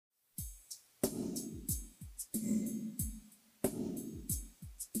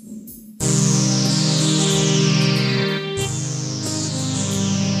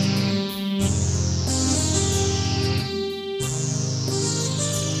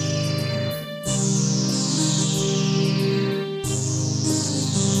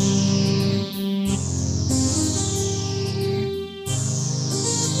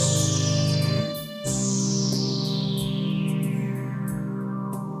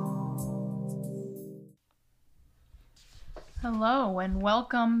Hello and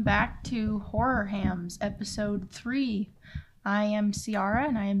welcome back to Horror Hams, episode 3. I am Ciara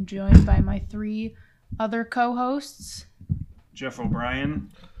and I am joined by my 3 other co-hosts. Jeff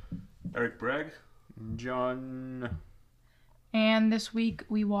O'Brien, Eric Bragg, John. And this week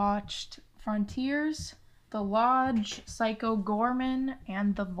we watched Frontiers, The Lodge, Psycho Gorman,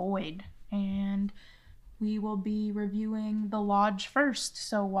 and The Void. And we will be reviewing The Lodge first,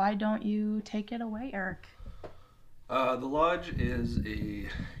 so why don't you take it away, Eric? The Lodge is a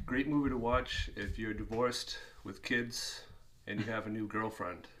great movie to watch if you're divorced with kids and you have a new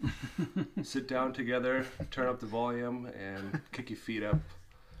girlfriend. Sit down together, turn up the volume, and kick your feet up.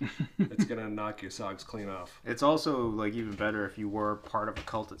 It's gonna knock your socks clean off. It's also even better if you were part of a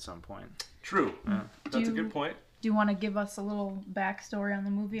cult at some point. True. Yeah. That's a good point. Do you want to give us a little backstory on the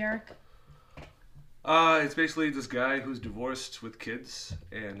movie, Eric? It's basically this guy who's divorced with kids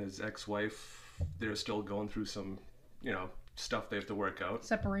and his ex-wife. They're still going through some, stuff they have to work out.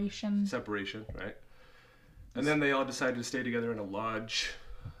 Separation, right? And then they all decided to stay together in a lodge.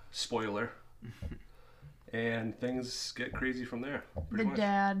 Spoiler. And things get crazy from there. The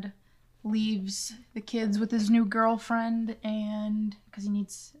dad leaves the kids with his new girlfriend, and because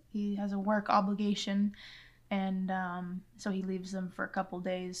he has a work obligation, and so he leaves them for a couple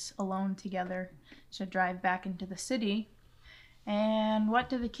days alone together to drive back into the city. And what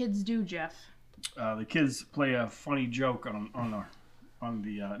do the kids do, Jeff? the kids play a funny joke on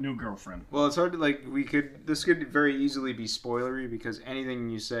the new girlfriend. Well, it's hard to this could very easily be spoilery because anything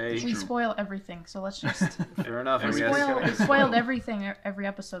you say. We spoil everything, so let's just. Fair enough. We spoiled everything every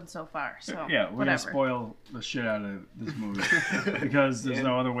episode so far. So yeah, we're gonna whatever. spoil the shit out of this movie because there's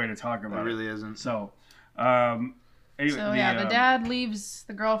no other way to talk about it. It really isn't. So, anyway, the dad leaves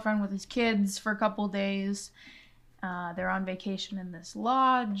the girlfriend with his kids for a couple days. They're on vacation in this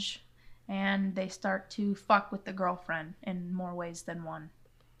lodge, and they start to fuck with the girlfriend in more ways than one.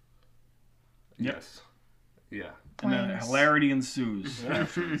 Yes. Yeah. And then hilarity ensues.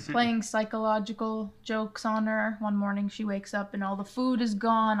 Playing psychological jokes on her. One morning she wakes up and all the food is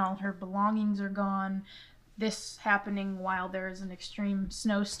gone, all her belongings are gone. This happening while there is an extreme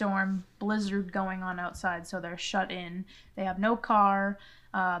snowstorm, blizzard going on outside, so they're shut in. They have no car.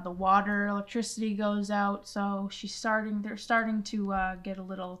 The water, electricity goes out, so they're starting to get a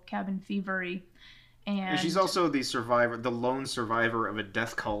little cabin fevery. And she's also the lone survivor of a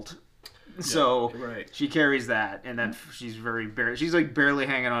death cult. So right. She carries that, and then she's she's barely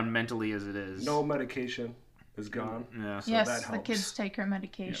hanging on mentally as it is. No medication is gone. Yeah. So yes, that helps. the kids take her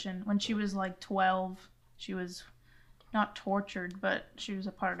medication. Yep. When she was 12, she was not tortured, but she was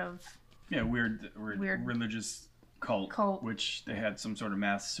a part of weird religious cult, which they had some sort of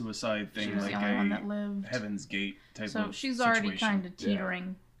mass suicide thing, she was like the only one that lived. Heaven's Gate type of So she's situation. already kind of teetering.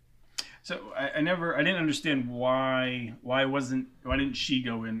 Yeah. So I didn't understand why didn't she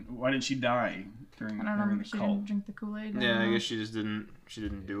go in? Why didn't she die during the cult? I don't know. She didn't drink the Kool-Aid. Yeah, I guess she just didn't. She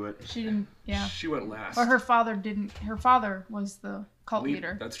didn't do it. She didn't. Yeah. She went last. Or her father didn't. Her father was the cult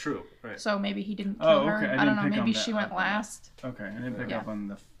leader. That's true. Right. So maybe he didn't kill her. Okay. I don't know. Maybe she went last. Okay, I didn't pick up on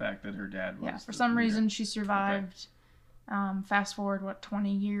the fact that her dad was. Yeah. For some reason, she survived. Okay. Fast forward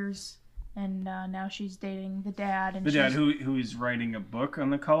 20 years. And now she's dating the dad. And the dad who's writing a book on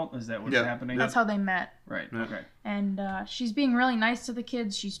the cult? Is that what's happening? That's how they met. Right, okay. And she's being really nice to the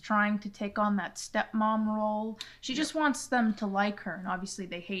kids. She's trying to take on that stepmom role. She just wants them to like her. And obviously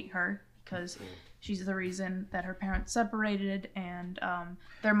they hate her because she's the reason that her parents separated. And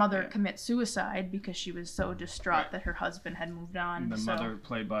their mother commits suicide because she was so distraught that her husband had moved on. The mother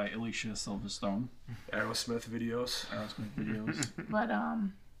played by Alicia Silverstone. Aerosmith videos.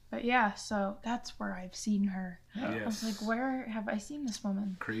 But yeah, so that's where I've seen her. Yes. I was like, where have I seen this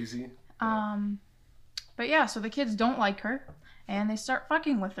woman? Crazy. But yeah, so the kids don't like her, and they start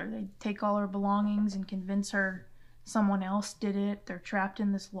fucking with her. They take all her belongings and convince her someone else did it. They're trapped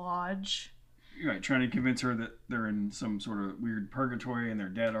in this lodge. Right, trying to convince her that they're in some sort of weird purgatory and they're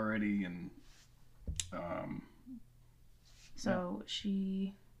dead already, and so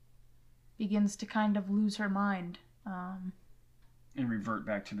she begins to kind of lose her mind. And revert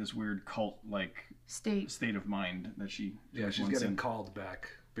back to this weird cult-like state of mind that she she's getting called back,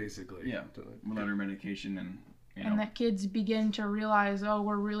 basically. Yeah, without her medication and... And the kids begin to realize, oh,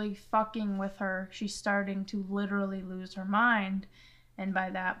 we're really fucking with her. She's starting to literally lose her mind. And by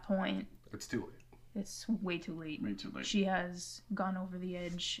that point... It's too late. It's way too late. Way too late. She has gone over the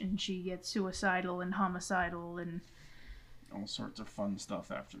edge, and she gets suicidal and homicidal and... all sorts of fun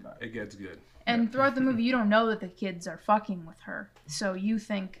stuff after that. It gets good. And throughout the movie, you don't know that the kids are fucking with her. So you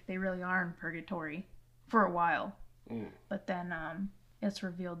think they really are in purgatory for a while. But then it's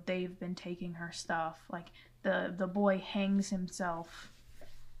revealed they've been taking her stuff. Like the boy hangs himself,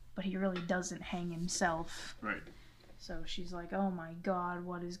 but he really doesn't hang himself. Right. So she's like, oh my god,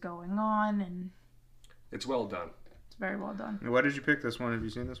 what is going on? And It's well done. it's very well done. Why did you pick this one? Have you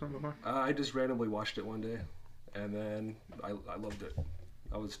seen this one before? I just randomly watched it one day, and then I loved it.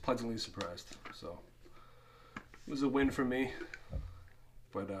 I was pleasantly surprised. So it was a win for me.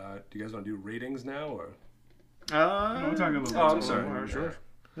 But do you guys want to do ratings now, or? We'll talk about. Oh, I'm sorry. Sure.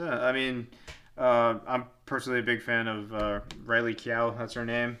 Yeah, I mean, I'm personally a big fan of Riley Keough. That's her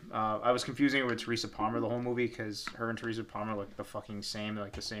name. I was confusing her with Teresa Palmer the whole movie because her and Teresa Palmer look the fucking same,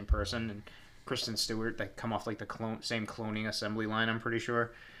 like the same person. And Kristen Stewart, they come off like the same cloning assembly line. I'm pretty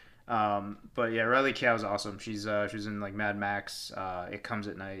sure. But yeah, Riley Keough's awesome. She's in like Mad Max, It Comes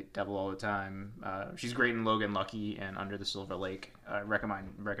at Night, Devil All the Time. She's great in Logan Lucky and Under the Silver Lake. I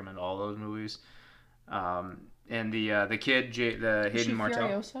recommend all those movies. And the kid, the Hayden Martell.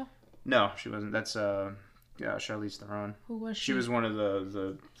 Furiosa? No, she wasn't. That's Charlize Theron. Who was she? She was one of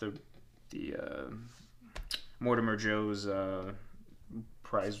the Mortimer Joe's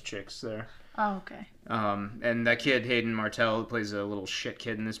prize chicks there. Oh, okay. And that kid Hayden Martell plays a little shit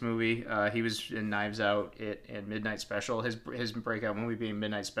kid in this movie. He was in Knives Out, and Midnight Special. His breakout movie being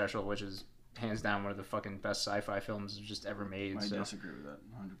Midnight Special, which is hands down one of the fucking best sci-fi films just ever made. I so disagree with that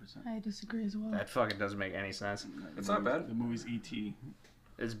 100%. I disagree as well. that fucking doesn't make any sense. It's not bad. The movie's E.T.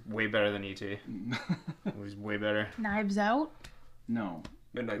 It's way better than E.T. It was way better. Knives Out? No.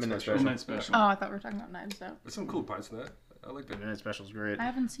 Midnight Midnight Special. Midnight Special. Oh, I thought we were talking about Knives Out. There's some cool parts in that. I liked it. Midnight Special's great. I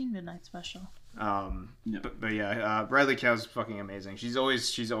haven't seen Midnight Special. Yeah. But yeah, Riley Keough's fucking amazing. She's always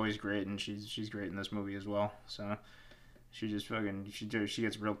great, and she's great in this movie as well. So she just fucking she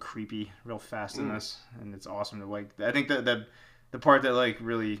gets real creepy real fast in this, and it's awesome to like. I think the part that like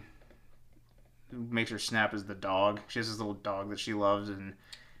really makes her snap is the dog. She has this little dog that she loves, and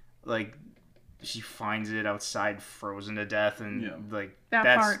like she finds it outside frozen to death, and Yeah. like That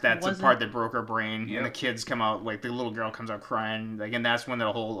that's the wasn't- part that broke her brain. Yep. And the kids come out, like the little girl comes out crying, like, and that's when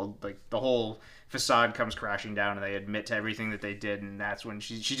the whole facade comes crashing down, and they admit to everything that they did, and that's when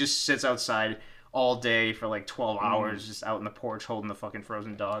she just sits outside all day for like 12 hours, just out in the porch holding the fucking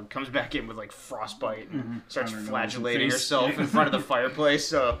frozen dog. Comes back in with like frostbite and starts On her nose and flagellating face. herself in front of the fireplace.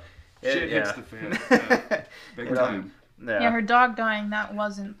 So Shit hits yeah. the fan. Yeah. Big Good time. time. Yeah, her dog dying, that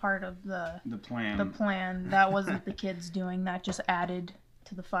wasn't part of the The plan. plan. That wasn't the kids doing. That just added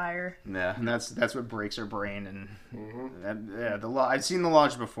to the fire. Yeah, and that's what breaks her brain. And Mm-hmm. I'd seen The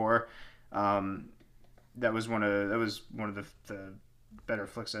Lodge before. That was one of the better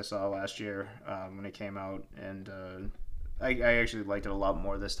flicks I saw last year when it came out, and I actually liked it a lot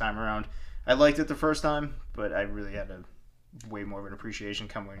more this time around. I liked it the first time, but I really had way more of an appreciation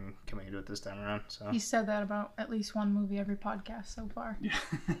coming into it this time around. So He said that about at least one movie every podcast so far. Yeah.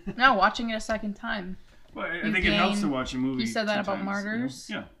 Now watching it a second time. Well, I You think it helps to gain- watch a movie. He said that about sometimes, you know? Martyrs.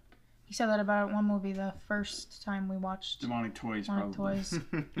 Yeah. He said that about one movie the first time we watched Demonic Toys, Demonic probably.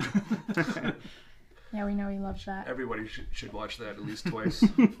 Toys. Yeah, we know he loves that. Everybody should watch that at least twice.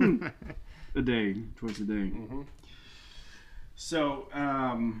 A day, twice a day. Mm-hmm. So,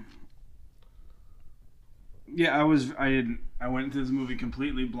 yeah, I went into this movie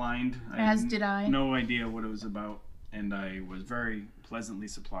completely blind. As did I. No idea what it was about, and I was very pleasantly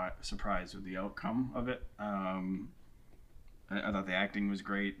surprised with the outcome of it. I thought the acting was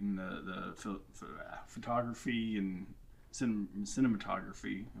great, and the photography and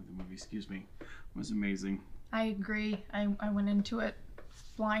cinematography of the movie, was amazing. I agree. I went into it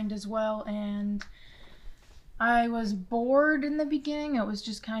blind as well, and I was bored in the beginning. It was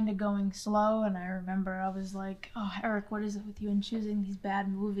just kind of going slow, and I remember I was like, oh, Eric, what is it with you and choosing these bad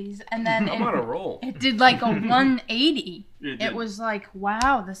movies? And then I'm on a roll. it did like a 180. It did. It was like,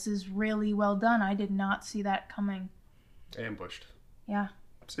 wow, this is really well done. I did not see that coming. Ambushed. Yeah,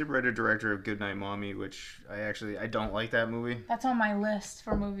 same writer director of Goodnight Mommy, which I don't like that movie. that's on my list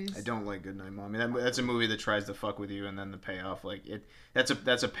for movies. I don't like Goodnight Mommy. That's a movie that tries to fuck with you, and then the payoff, like that's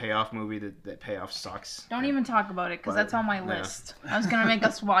a payoff movie that payoff sucks. Don't even talk about it because But, that's on my yeah. list. I was gonna make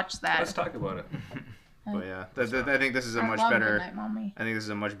us watch Let's that. talk about it. But yeah, I think this is a I much love better. Goodnight Mommy. I think this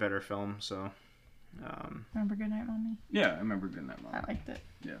is a much better film. So, Remember Goodnight Mommy? Yeah, I remember doing that one. I liked it.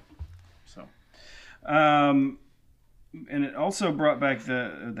 So, and it also brought back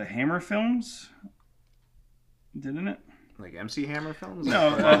the Hammer films, didn't it? like MC Hammer films. No,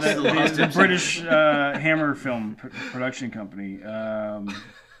 Like, the British Hammer film production company.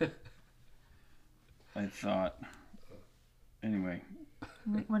 I thought. Anyway,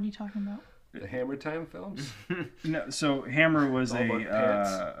 What are you talking about? The Hammer Time films? No, so Hammer was All about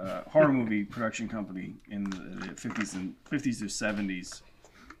a horror movie production company in the 50s and 50s to 70s.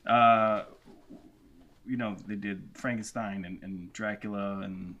 You know, they did Frankenstein and Dracula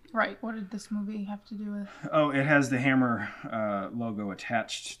and... Right. What did this movie have to do with? Oh, it has the Hammer logo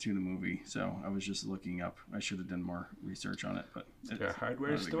attached to the movie. So I was just looking up. I should have done more research on it, but... A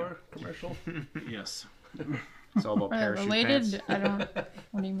hardware store commercial? Yes. It's all about Are they parachute related? pants. I don't.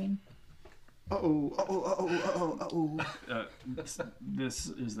 What do you mean? This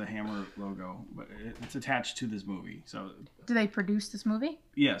is the Hammer logo, but it's attached to this movie. So Do they produce this movie?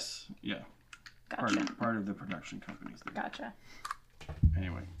 yes, yeah, Gotcha. part of the production companies. Gotcha.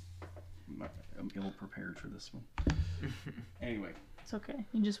 Anyway, I'm ill prepared for this one. Anyway, It's okay.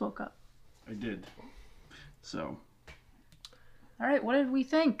 You just woke up. I did. So All right. What did we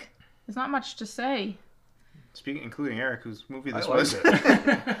think? There's not much to say. Speaking, including Eric, whose movie I this liked was.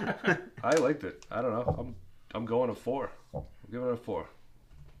 it. I liked it. I don't know. I'm going a 4. I'm giving it a 4.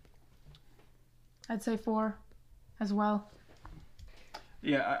 I'd say 4 as well.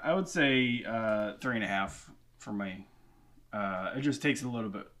 yeah, I would say 3.5 for me. It just takes a little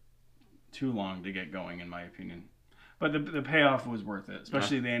bit too long to get going, in my opinion. But the payoff was worth it,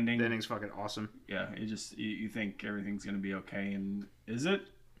 especially the ending. The ending's fucking awesome. Yeah, it just you think everything's gonna be okay, and is it?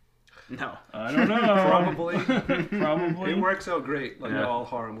 No. I don't know. Probably. Probably. It works out great, like Yeah. all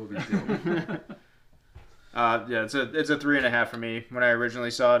horror movies do. Yeah, it's a 3.5 for me. When I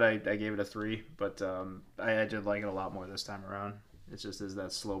originally saw it, I gave it a 3, but I did like it a lot more this time around. It just is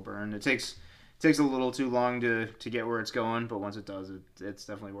that slow burn. It takes a little too long to get where it's going, but once it does, it's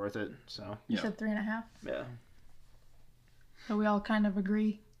definitely worth it. So You Yeah. said 3.5. yeah. So we all kind of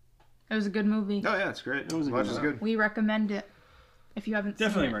agree. It was a good movie. Oh yeah, it's great. It was a Watch good is one. good. We recommend it. If you haven't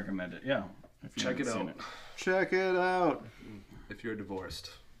Definitely seen it. recommend it. Yeah. If you Check it haven't seen out. Check it out. If you're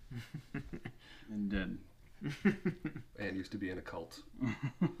divorced And did. and used to be in a cult,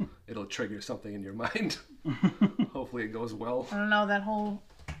 it'll trigger something in your mind. Hopefully it goes well. I don't know, that whole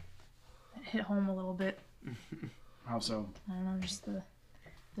it hit home a little bit. How so? I don't know, just the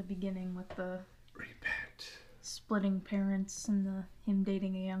beginning with the Repent. splitting parents and him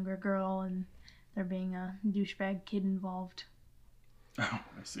dating a younger girl and there being a douchebag kid involved. Oh,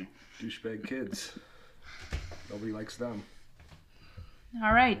 I see. Douchebag kids. Nobody likes them.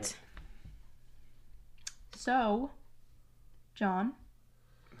 All right. So, John,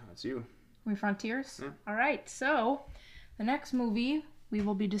 That's you. we Frontiers? Yeah. All right. So, the next movie we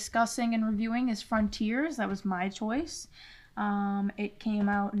will be discussing and reviewing is Frontiers. That was my choice. It came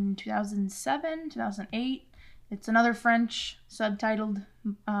out in 2007, 2008. It's another French subtitled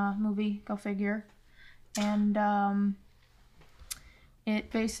movie, go figure. And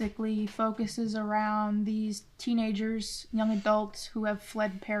it basically focuses around these teenagers, young adults who have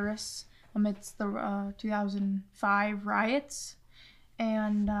fled Paris amidst the 2005 riots.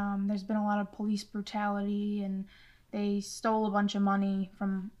 And there's been a lot of police brutality, and they stole a bunch of money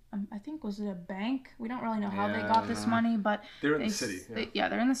from, I think, was it a bank? We don't really know how they got this money, but They're in they the city.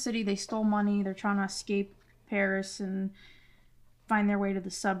 they're in the city. They stole money. They're trying to escape Paris and find their way to the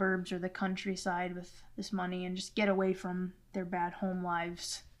suburbs or the countryside with this money and just get away from their bad home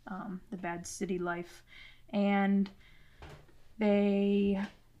lives, the bad city life. And they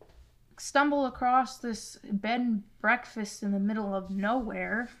stumble across this bed and breakfast in the middle of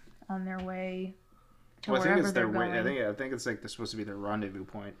nowhere on their way to Well, I think wherever it's they're their going. way. I think it's like they're supposed to be their rendezvous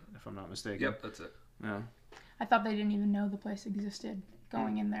point, if I'm not mistaken. Yep, that's it. Yeah. I thought they didn't even know the place existed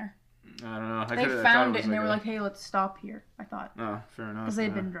going in there. I don't know. They found it and they were like, "Hey, let's stop here." I thought "Oh, fair enough." because they'd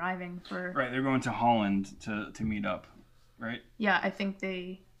yeah. been driving for. Right, they're going to Holland to meet up, right? Yeah, I think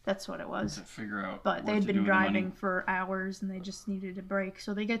that's what it was. To figure out. But what they'd to do been with the money. driving for hours and they just needed a break.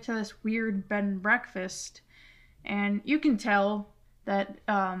 So they get to this weird bed and breakfast, and you can tell that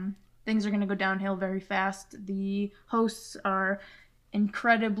things are going to go downhill very fast. The hosts are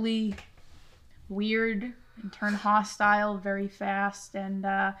incredibly weird and turn hostile very fast, and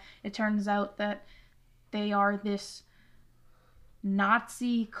it turns out that they are this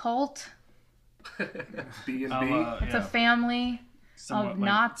Nazi cult. B&B. It's a family Somewhat of like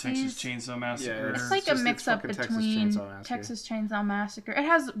Nazis. Texas Chainsaw Massacre. Yeah, It's like a it's mix-up fucking Texas between Chainsaw Massacre. Texas Chainsaw Massacre. It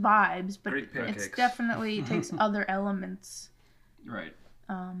has vibes, but Great pancakes. it's definitely it takes other elements. Right.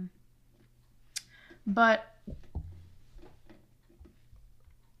 But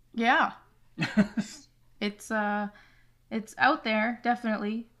yeah, it's out there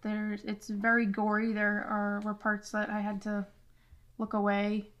definitely. It's very gory. Were parts that I had to look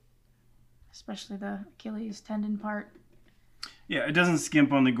away, especially the Achilles tendon part. Yeah, it doesn't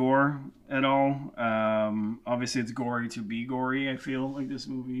skimp on the gore at all. Obviously, it's gory to be gory. I feel like this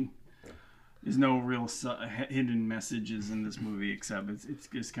movie. there's no real hidden messages in this movie except it's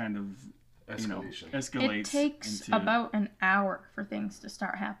just kind of escalates. It takes about an hour for things to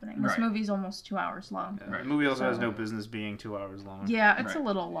start happening. This movie's almost 2 hours long. Yeah, the movie also has no business being 2 hours long. Yeah, it's a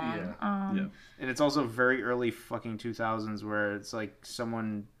little long. Yeah. And it's also very early fucking 2000s where it's like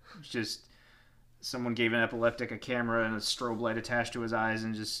someone gave an epileptic a camera and a strobe light attached to his eyes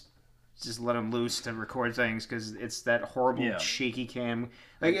and just let him loose to record things because it's that horrible shaky cam.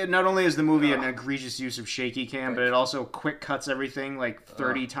 Like, not only is the movie an egregious use of shaky cam, but it also quick cuts everything like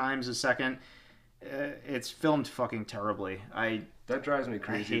 30 times a second. It's filmed fucking terribly. That drives me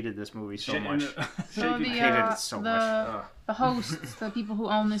crazy. I hated this movie so much. So the hosts, the people who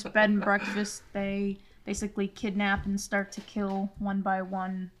own this bed and breakfast, they basically kidnap and start to kill one by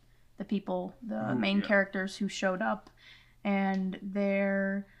one the people, the main characters who showed up, and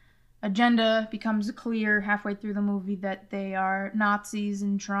their agenda becomes clear halfway through the movie that they are Nazis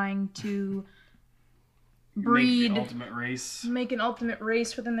and trying to breed, make an ultimate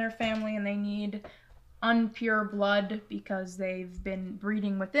race within their family, and they need unpure blood because they've been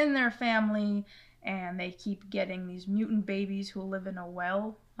breeding within their family, and they keep getting these mutant babies who live in a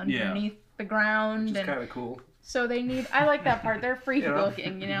well underneath the ground. Which is kind of cool. So they need... I like that part. They're freaky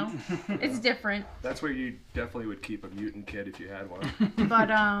looking, you know? It's different. That's where you definitely would keep a mutant kid if you had one. But,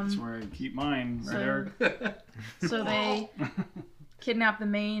 that's where I keep mine, right, Eric? So they kidnap the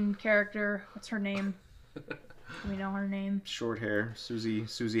main character. What's her name? Do we know her name? Short hair.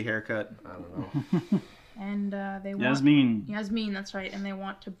 Susie haircut. I don't know. And they want... Yasmin, that's right. And they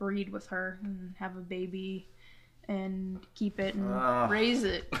want to breed with her and have a baby and keep it and raise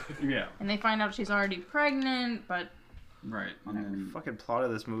it. Yeah. And they find out she's already pregnant, but... Right. And then the fucking plot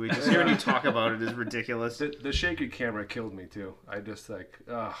of this movie, just hearing you talk about it is ridiculous. The shaky camera killed me too. I just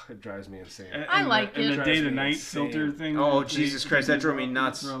it drives me insane. I like it. And the day to night filter thing. Oh, Jesus Christ, that drove me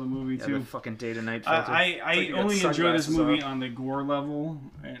nuts. Throughout the movie too. The fucking day to night filter. I only enjoy this movie on the gore level,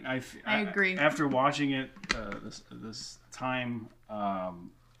 and I agree. After watching it this time,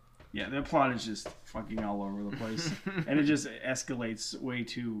 the plot is just fucking all over the place, and it just escalates way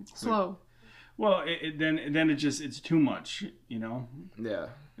too quick. Slow. Well, then it's too much, you know. Yeah.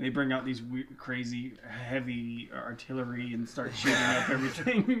 They bring out these weird, crazy, heavy artillery and start shooting up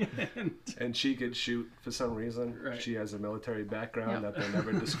everything. And she could shoot for some reason. Right. She has a military background that they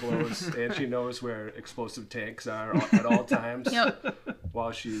never disclose, and she knows where explosive tanks are at all times.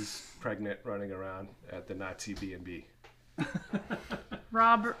 While she's pregnant, running around at the Nazi B&B.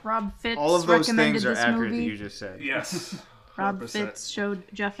 Rob Fitz all of those recommended things are this accurate movie. that you just said. Yes. 100%. Rob Fitz showed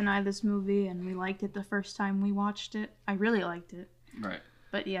Jeff and I this movie, and we liked it the first time we watched it. I really liked it. Right.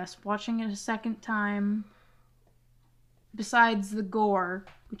 But yes, watching it a second time, besides the gore,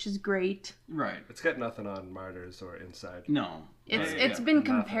 which is great. Right. It's got nothing on Martyrs or Inside. No. It's been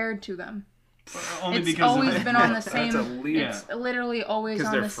compared to them. Only it's because always been on the same. That's a leap. It's literally always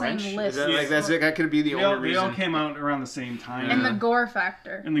on the French? same list. That could be the only reason. They all came out around the same time. And the gore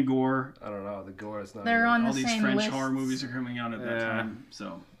factor. And the gore. I don't know. The gore is not. They're on all the these same French lists. horror movies are coming out at that time,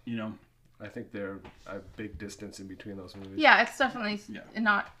 so you know. I think there's a big distance in between those movies. Yeah, it's definitely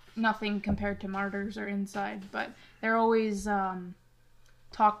nothing compared to Martyrs or Inside, but they're always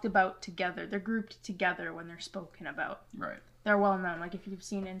talked about together. They're grouped together when they're spoken about. Right. They're well known. Like if you've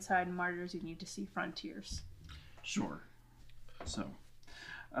seen Inside and Martyrs, you need to see Frontiers. Sure. So,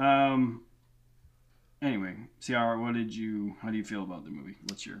 anyway, Ciara, how do you feel about the movie?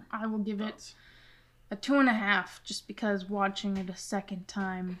 What's your I will give thoughts? it a 2.5, just because watching it a second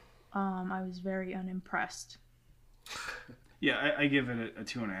time, I was very unimpressed. Yeah, I give it a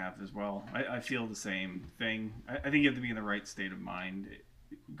 2.5 as well. I feel the same thing. I think you have to be in the right state of mind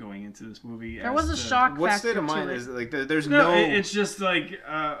going into this movie. There was a shock factor. What state of mind is it? Like? There's no. It's just like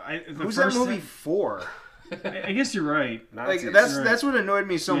who's that movie for? I guess you're right. Like that's what annoyed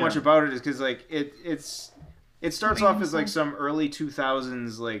me so much about it is because like it starts off as like some early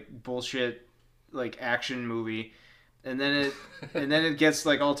 2000s like bullshit like action movie. And then it gets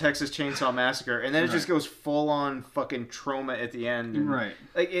like all Texas Chainsaw Massacre, and then it just goes full on fucking trauma at the end. And, right.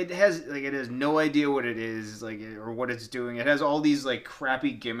 Like it has no idea what it is or what it's doing. It has all these like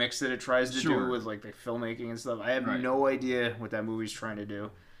crappy gimmicks that it tries to do with like the filmmaking and stuff. I have no idea what that movie's trying to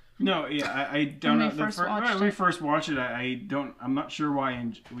do. No, yeah, I don't know. When we first watched it, I'm not sure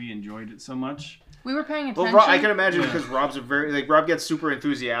why we enjoyed it so much. We were paying attention. Well, I can imagine because Rob's Rob gets super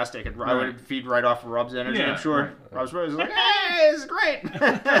enthusiastic, and I would feed right off of Rob's energy. Yeah, I'm sure Rob's like, "Hey, this is great."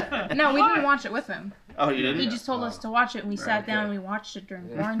 No, we didn't watch it with him. Oh, you didn't? He just told us to watch it, and we sat down and we watched it during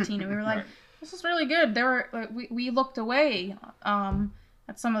quarantine, and we were like, "This is really good." There were we looked away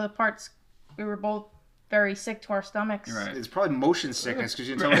at some of the parts. We were both very sick to our stomachs. Right. It's probably motion sickness because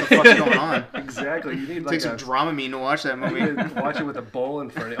you can tell what the fuck's going on. Exactly. You need It like takes some Dramamine to watch that movie. watch it with a bowl in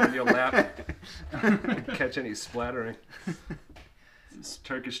front of on your lap. Catch any splattering. It's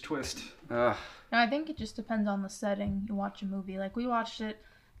Turkish twist. And I think it just depends on the setting you watch a movie. Like, we watched it,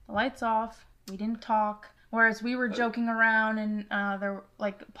 the lights off, we didn't talk. Whereas we were joking around and they're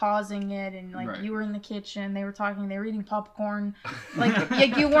like pausing it, and like Right. you were in the kitchen, they were talking, they were eating popcorn.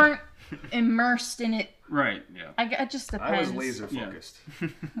 Like you weren't immersed in it. Right. Yeah. It just depends. I was laser focused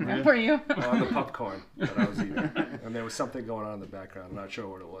What were you? on the popcorn that I was eating, and there was something going on in the background. I'm not sure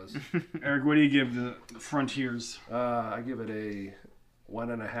what it was. Eric, what do you give the Frontiers? I give it a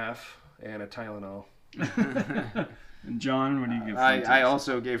 1.5 and a Tylenol. And John, what do you give? I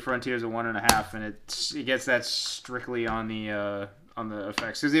also gave Frontiers a 1.5, and it gets that strictly on the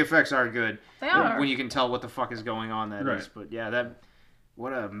effects, because the effects are good. They are. When you can tell what the fuck is going on, that is. Right. But yeah,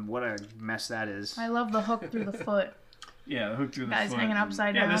 what a mess that is. I love the hook through the foot. Yeah, the hook through the Guys foot. hanging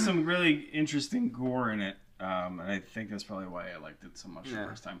upside Yeah, down. there's some really interesting gore in it. And I think that's probably why I liked it so much the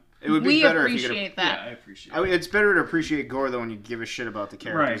first time. It would be We better if you could. appreciate Yeah, that. I appreciate I it. mean, it's better to appreciate gore though when you give a shit about the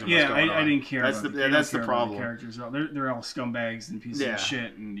characters. Right, And yeah, what's going I on. didn't care That's about the it. that's the The problem. characters, they're all scumbags and pieces Yeah. of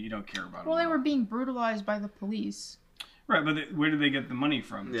shit, and you don't care about Well, them. they were being brutalized by the police. Right, but where did they get the money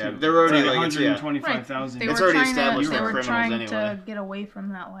from? Yeah, too? they're already, It's like, it's- yeah. 125,000. They It's were already trying established to, they they're were criminals trying anyway. to get away from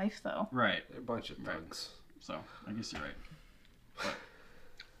that life, though. Right, They're a bunch of thugs. so I guess you're right.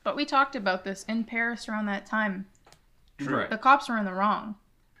 But we talked about this in Paris around that time. Right. The cops were in the wrong.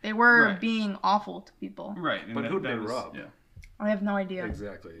 They were Right. being awful to people. Right. And But who'd they was- rob? Yeah. I have no idea.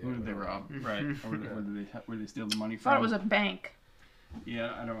 Exactly. Who did they rob? Right. Or where did they steal the money I from? thought it was a bank.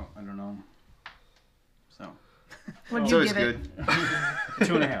 Yeah, I don't know. So What It's did you always give it? good.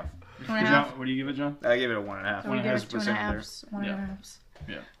 2.5. 2.5? John, what do you give it, John? I give it a 1.5. So we give it 1.5%. 2.5s, 1.5s.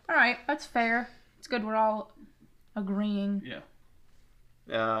 Yeah. All right, that's fair. It's good. We're all agreeing. Yeah.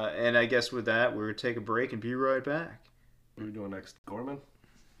 And I guess with that, we're going to take a break and be right back. What are we doing next? Gorman?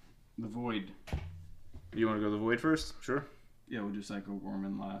 The Void. You want to go to the Void first? Sure. Yeah, we'll do Psycho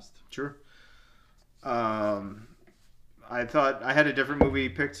Gorman last. Sure. I thought I had a different movie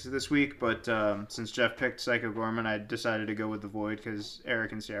picked this week, but since Jeff picked Psycho Gorman, I decided to go with The Void because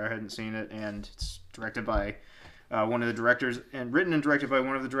Eric and Sarah hadn't seen it, and it's directed by one of the directors, and written and directed by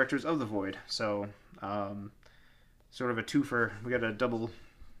one of the directors of The Void. So, sort of a twofer. We got a double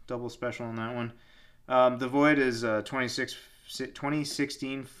special on that one. The Void is a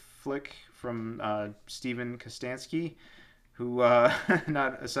 2016 flick from Steven Kostanski, who,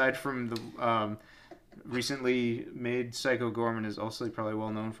 not aside from the recently made Psycho Gorman, is also probably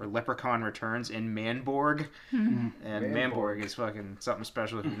well known for Leprechaun Returns and Manborg. And Manborg is fucking something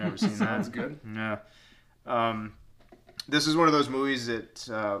special if you've never seen that. Sounds good. Yeah. This is one of those movies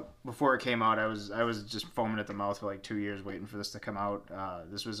that before it came out, I was just foaming at the mouth for like 2 years waiting for this to come out.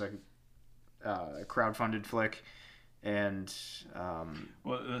 This was a crowdfunded flick, and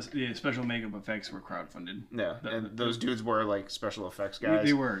Well, the special makeup effects were crowdfunded. yeah, and those dudes were like special effects guys.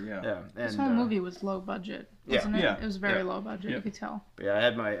 They were, yeah. Yeah, and This whole movie was low budget, wasn't it? Yeah. It was very Yeah. low budget, you could tell. But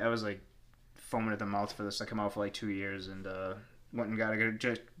yeah, I was like foaming at the mouth for this to come out for like 2 years, and went and got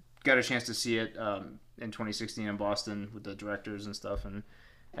a chance to see it in 2016 in Boston with the directors and stuff, and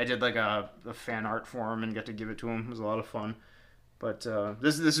I did like a fan art for him and got to give it to him. It was a lot of fun. But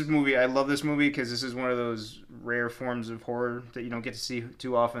this is a movie. I love this movie because this is one of those rare forms of horror that you don't get to see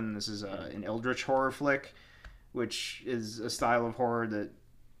too often. This is an eldritch horror flick, which is a style of horror that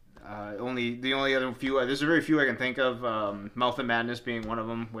there's very few I can think of. Mouth of Madness being one of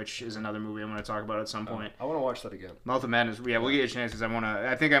them, which is another movie I'm going to talk about at some point. I want to watch that again. Mouth of Madness, yeah, we'll get a chance because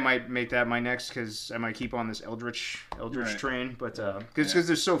I think I might make that my next because I might keep on this Eldritch Right. train, but because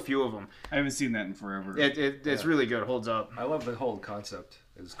there's so few of them, I haven't seen that in forever. it's really good, holds up. I love the whole concept.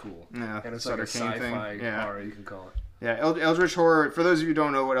 It's cool. Yeah, And it's Sutter like a Kane thing. sci-fi Yeah. horror, you can call it. Yeah, Eldritch horror. For those of you who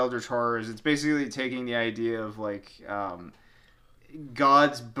don't know what Eldritch horror is, it's basically taking the idea of like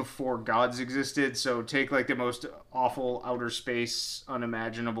gods before gods existed. So take like the most awful outer space,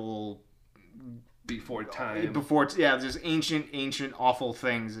 unimaginable Before time. there's ancient awful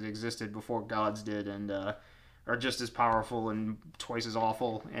things that existed before gods did, and are just as powerful and twice as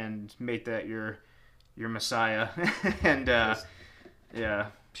awful, and make that your messiah. And yeah,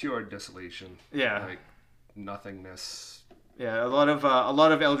 Pure desolation. yeah. Like nothingness. Yeah, a lot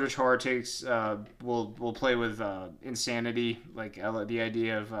of Eldritch horror takes will play with insanity, like the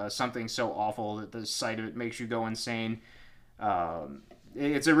idea of something so awful that the sight of it makes you go insane.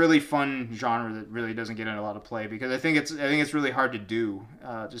 It's a really fun genre that really doesn't get in a lot of play because I think it's really hard to do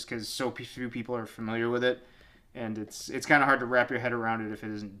just because so few people are familiar with it, and it's kind of hard to wrap your head around it if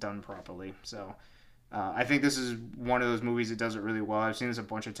it isn't done properly. So I think this is one of those movies that does it really well. I've seen this a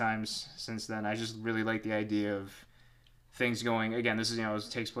bunch of times since then. I just really like the idea of things going, again, this is,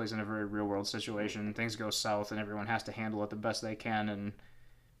 it takes place in a very real world situation. Things go south and everyone has to handle it the best they can, and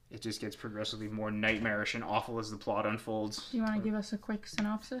it just gets progressively more nightmarish and awful as the plot unfolds. Do you want to give us a quick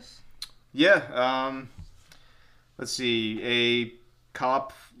synopsis? Yeah, let's see. A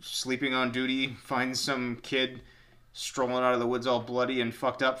cop sleeping on duty finds some kid strolling out of the woods all bloody and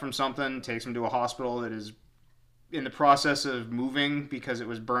fucked up from something, takes him to a hospital that is in the process of moving because it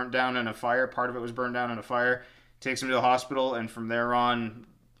was burnt down in a fire. Part of it was burned down in a fire. Takes him to the hospital, and from there on,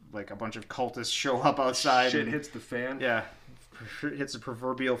 like, a bunch of cultists show up outside. Shit hits the fan. Yeah. Hits the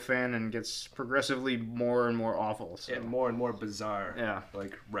proverbial fan and gets progressively more and more awful. So. And more bizarre. Yeah.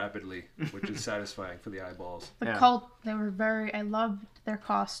 Like, rapidly, which is satisfying for the eyeballs. The cult, they were I loved their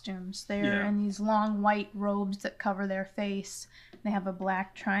costumes. They're in these long white robes that cover their face. They have a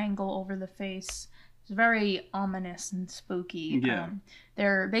black triangle over the face. It's very ominous and spooky. Yeah.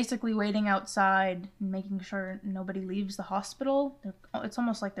 They're basically waiting outside and making sure nobody leaves the hospital. It's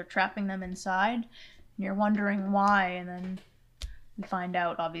almost like they're trapping them inside. And you're wondering why, and then we find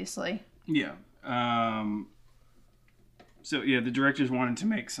out, obviously. Yeah. So, yeah, the directors wanted to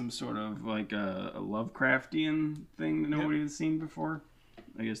make some sort of, like, a Lovecraftian thing that nobody had seen before.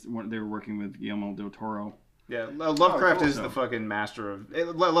 I guess they were working with Guillermo del Toro. Yeah, Lovecraft is the fucking master of...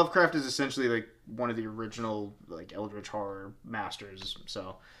 Lovecraft is essentially, like, one of the original, like, Eldritch horror masters.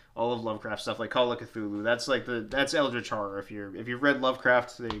 So, all of Lovecraft stuff, like Call of Cthulhu, that's Eldritch horror. If you've read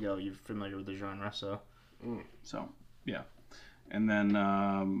Lovecraft, there you go. You're familiar with the genre, so... So, yeah. And then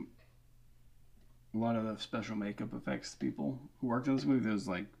a lot of the special makeup effects people who worked on this movie, there was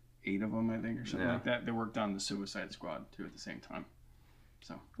like 8 of them, I think, or something like that. They worked on the Suicide Squad, too, at the same time.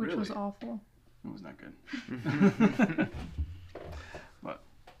 So Which was awful. It was not good. But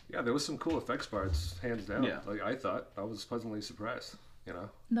yeah, there was some cool effects parts, hands down. Yeah. Like, I thought. I was pleasantly surprised,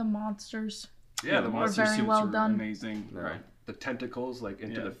 The monsters. Yeah, the were monster very suits well were done. amazing. Yeah. Right. The tentacles, like,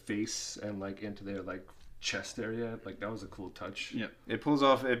 into the face and, like, into their, like, chest area. Like, that was a cool touch. Yeah. It pulls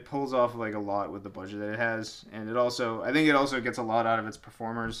off like a lot with the budget that it has, and I think it also gets a lot out of its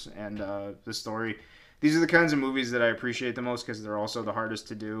performers and the story. These are the kinds of movies that I appreciate the most because they're also the hardest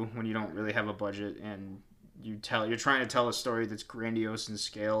to do when you don't really have a budget and you're trying to tell a story that's grandiose in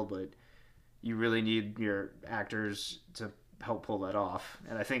scale, but you really need your actors to help pull that off.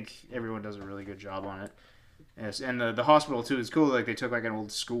 And I think everyone does a really good job on it. Yes, and the hospital too is cool. Like, they took like an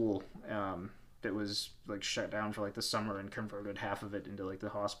old school that was like shut down for like the summer and converted half of it into like the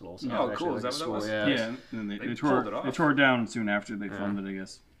hospital. So Oh, it's cool. actually, Is that like, what a that school, was? Yeah, and They they pulled it off. They tore it down soon after they filmed it, I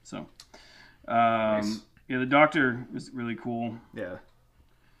guess. So, Nice. yeah, the doctor was really cool. Yeah.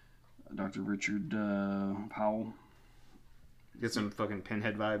 Dr. Richard Powell. Get some fucking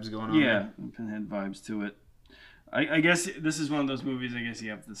Pinhead vibes going on. Yeah, there. Pinhead vibes to it. I guess this is one of those movies I guess you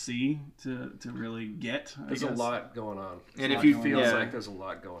have to see to really get. There's a lot going on. And if It you feels yeah. like there's a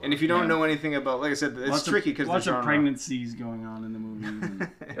lot going on. And if you don't know anything about, like I said, it's lots tricky because lots of pregnancies going on in the movie.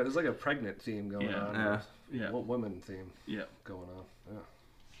 And, Yeah, there's like a pregnant theme going on. Yeah. yeah, Woman theme yeah. going on. Yeah.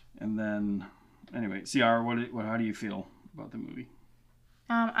 And then, anyway, CR, how do you feel about the movie?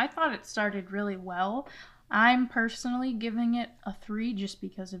 I thought it started really well. I'm personally giving it a 3 just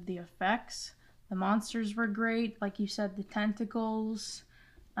because of the effects. The monsters were great, like you said, the tentacles.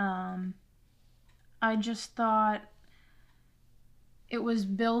 I just thought it was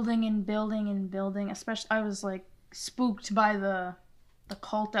building and building and building. Especially, I was like spooked by the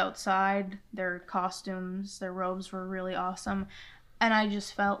cult outside. Their costumes, their robes were really awesome, and I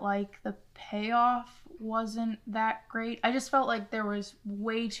just felt like the payoff wasn't that great. I just felt like there was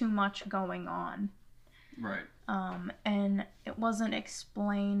way too much going on. Right. And it wasn't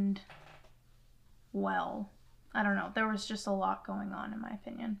explained well. I don't know. There was just a lot going on, in my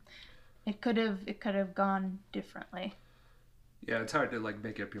opinion. It could have gone differently. Yeah, it's hard to like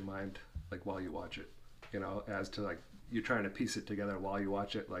make up your mind like while you watch it, as to like you're trying to piece it together while you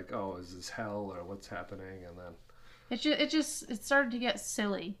watch it. Like, oh, is this hell or what's happening? And then it started to get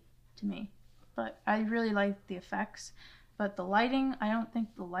silly to me. But I really liked the effects. But the lighting, I don't think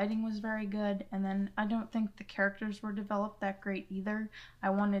the lighting was very good. And then I don't think the characters were developed that great either.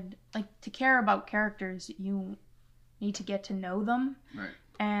 I wanted, to care about characters, you need to get to know them. Right.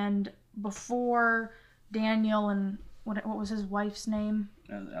 And before Daniel and, what was his wife's name?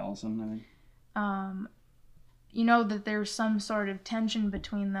 Allison, I think. You know that there's some sort of tension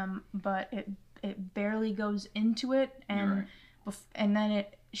between them, but it barely goes into it. And, right. And then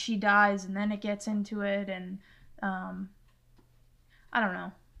she dies, and then it gets into it, and... I don't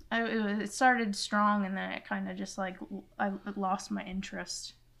know. It started strong, and then it kind of just I lost my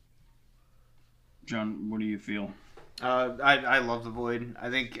interest. John, what do you feel? I love The Void. I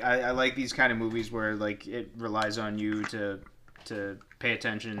think I like these kind of movies where like it relies on you to pay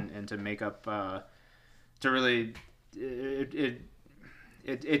attention and to make up to really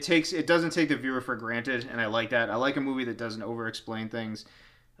it doesn't take the viewer for granted, and I like that. I like a movie that doesn't over explain things.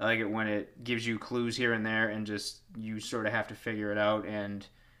 I like it when it gives you clues here and there and just you sort of have to figure it out, and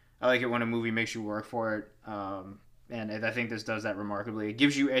I like it when a movie makes you work for it. And I think this does that remarkably.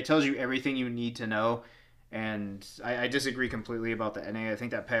 It tells you everything you need to know. And I disagree completely about the ending. I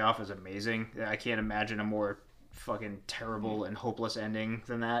think that payoff is amazing. I can't imagine a more fucking terrible and hopeless ending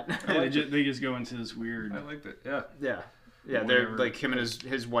than that. Yeah, they just go into this weird. I liked it. Yeah. Yeah. Yeah, they're like him and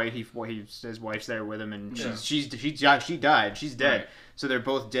his wife. His wife's there with him, and Yeah. she died. She's dead. Right. So they're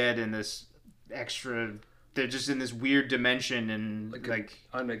both dead in this extra. They're just in this weird dimension and like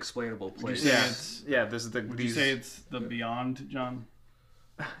Unexplainable Would you place. say yeah, it's- yeah. This is the. Would you say it's the Beyond, John?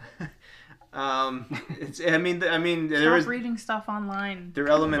 It's. I mean, there Stop is. reading stuff online. There are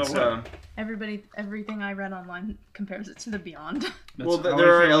elements. About Everything I read online compares it to the Beyond. Well, That's how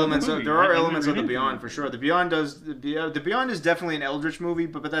there I are feel about elements. the Of, movie. there are I elements of never the did Beyond that. for sure. The Beyond does. The Beyond is definitely an Eldritch movie,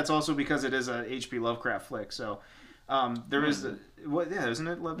 but that's also because it is a H.P. Lovecraft flick. So, there is. What? Yeah, isn't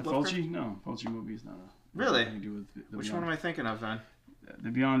it The Lovecraft? Fulci? No, Fulci movie is not a. Really? Nothing to do with the Which Beyond. one am I thinking of then?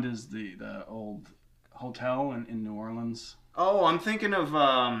 The Beyond is the old hotel in New Orleans. Oh, I'm thinking of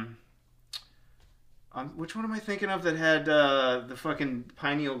which one am I thinking of that had the fucking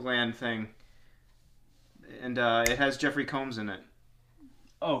pineal gland thing, and it has Jeffrey Combs in it.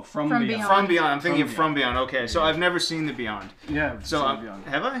 Oh, from From Beyond. Beyond. From Beyond. I'm thinking of From From Beyond. Okay, so I've never seen The Beyond. Yeah. So from Beyond.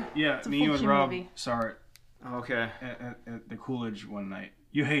 have I? Yeah, It's a me and Fulci Rob movie. saw it Okay. at the Coolidge one night.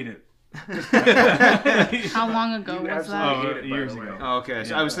 You hate it. How long ago You was absolutely that? hate it, by years the way. ago. Oh, okay,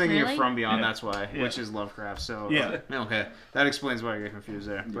 so Yeah. I was thinking Really? of From Beyond. Yeah. That's why, Yeah. which is Lovecraft. So Yeah. okay, that explains why I get confused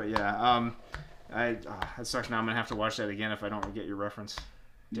there. But yeah, that sucks. Now I'm gonna have to watch that again if I don't get your reference.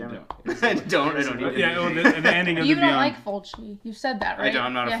 Damn it. I don't need it. Yeah, well, the ending of You the don't Beyond. like Fulci. You've said that, right? don't.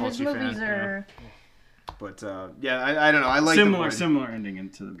 I'm not a yeah, his Fulci fan, movies are. But yeah, I don't know. I like similar the Void. ending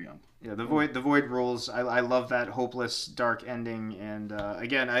into the Beyond. Yeah, the Void rules. I love that hopeless, dark ending. And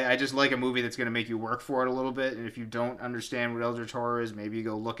again, I just like a movie that's gonna make you work for it a little bit. And if you don't understand what Eldritch horror is, maybe you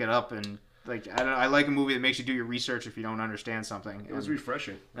go look it up. And like I like a movie that makes you do your research if you don't understand something. It was And,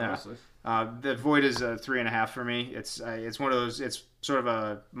 refreshing, Yeah. honestly. The Void is a 3.5 for me. It's one of those. It's sort of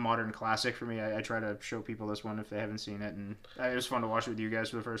a modern classic for me. I try to show people this one if they haven't seen it, and it was fun to watch it with you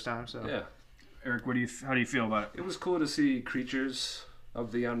guys for the first time. So Yeah. Eric, how do you feel about it? It was cool to see creatures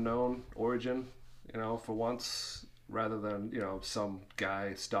of the unknown origin, for once, rather than, some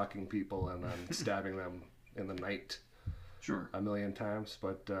guy stalking people and then stabbing them in the night Sure. a million times.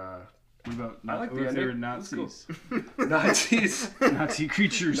 But What about I like the what if they were ending. That's cool. Nazis? Nazis. Nazi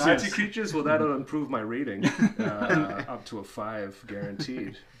creatures. Nazi yes. creatures, well, that'll improve my rating up to a 5,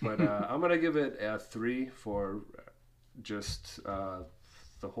 guaranteed. But I'm going to give it a 3 for just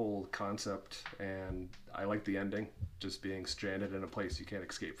the whole concept, and I like the ending, just being stranded in a place you can't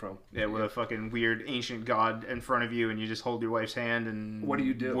escape from. yeah, with a fucking weird ancient god in front of you, and you just hold your wife's hand, and What do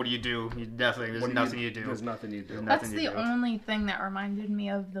you do? What do you do? You definitely there's What do nothing you do. There's nothing you do. There's That's nothing the you do. only thing that reminded me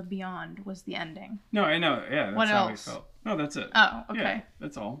of the Beyond was the ending. No, I know. Yeah, that's What how else? I felt. No, that's it. Oh, okay. Yeah,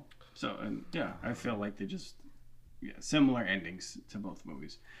 that's all. So, and yeah, I feel like they just similar endings to both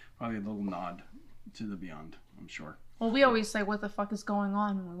movies. Probably a little nod to the Beyond, I'm sure. Well, we always say, "What the fuck is going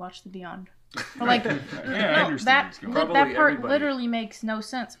on?" when we watch the Beyond. We're like, Yeah, I no, understand that what's going on. that Probably part everybody. literally makes no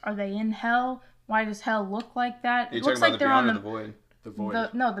sense. Are they in hell? Why does hell look like that? Are you It looks talking like about the they're on Beyond the, or the Void?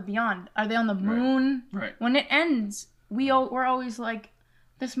 The void. the Beyond. Are they on the moon? Right. When it ends, we're always like,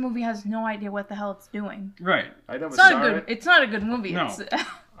 this movie has no idea what the hell it's doing. Right. I never It's not saw a good. it. It's not a good movie. No. It's,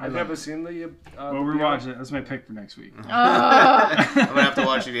 I've never seen the. Well, Beyond. rewatch it. That's my pick for next week. oh. I'm gonna have to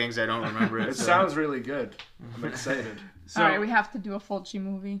watch it again because I don't remember it. It so. sounds really good. I'm excited. So, All right, we have to do a Fulci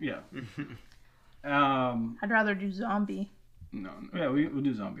movie. yeah. I'd rather do zombie. No. Yeah, we'll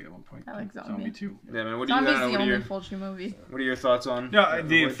do zombie at one point. I like Zombie. Zombie 2. Yeah, man. What do you? I Zombie's don't know, the what, are only your, Fulci movie. what are your thoughts on? No,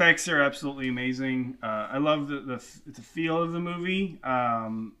 the Void. effects are absolutely amazing. I love the feel of the movie,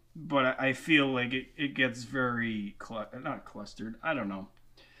 but I feel like it gets very not clustered. I don't know,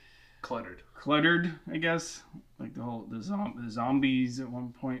 cluttered. I guess like the zombies at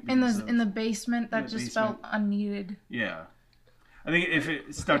one point. In because the basement, that in the just basement. felt unneeded. Yeah, I think if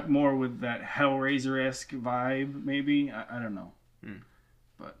it stuck more with that Hellraiser-esque vibe, maybe I don't know.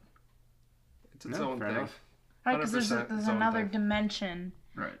 But It's its No, own fair thing. enough. Right, because 100% there's its own another thing. dimension,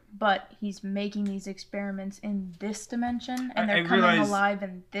 right. but he's making these experiments in this dimension, and I they're coming realize- alive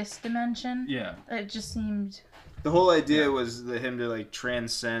in this dimension. Yeah. It just seemed The whole idea was him to like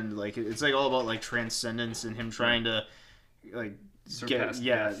transcend, like it's like all about like transcendence and him trying to like Surpass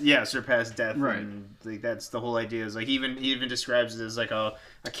death. Surpass death. Right. And like that's the whole idea. Is like he even describes it as like a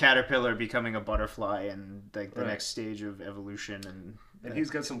caterpillar becoming a butterfly and like the next stage of evolution And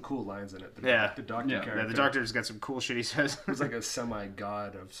he's got some cool lines in it. The doctor character. Yeah, the doctor's got some cool shit he says. He's like a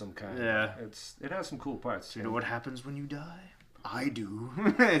semi-god of some kind. Yeah. It has some cool parts. You know what happens when you die? I do.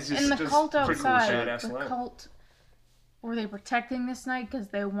 It's just, And the cult pretty cool outside, badass the line. cult, were they protecting this night because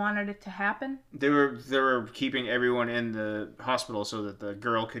they wanted it to happen? They were keeping everyone in the hospital so that the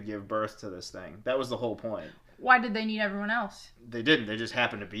girl could give birth to this thing. That was the whole point. Why did they need everyone else? They didn't. They just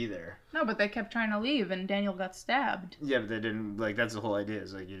happened to be there. No, but they kept trying to leave, and Daniel got stabbed. Yeah, but they didn't. Like that's the whole idea.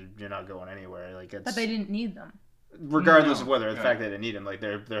 Is like you're not going anywhere. Like it's But they didn't need them. regardless of whether the fact that they didn't need them. Like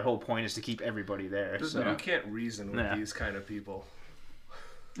their whole point is to keep everybody there. So You can't reason with these kind of people.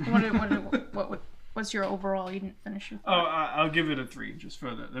 What's your overall? You didn't finish your. Oh, I'll give it a 3 just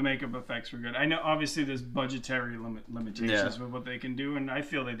for the makeup effects were good. I know obviously there's budgetary limitations with what they can do, and I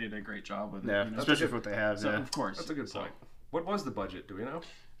feel they did a great job with it. yeah, You know? especially for what they have. So Yeah. of course, That's a good point. What was the budget? Do we know?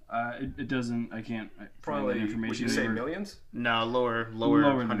 It doesn't. I can't find Probably. that information. Would you say They were- millions? No, lower than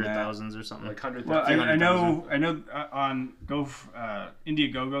 100,000s or something. Like 100,000? Well, I 100,000. know on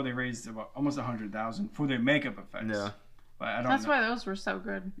Indiegogo they raised about almost 100,000 for their makeup effects. Yeah. But I don't That's know. why those were so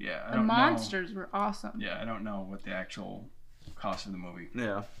good. Yeah, I The don't monsters were awesome. know. Yeah, I don't know what the actual cost of the movie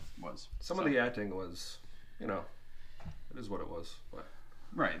Yeah. was. Some of the acting was, it is what it was. But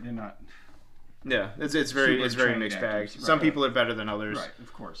Right, they're not. Yeah, it's very trained mixed actors, bag. right. Some people are better than others. Right,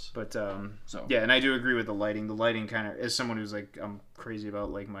 of course. But So yeah, and I do agree with the lighting. The lighting kind of, as someone who's like, I'm crazy about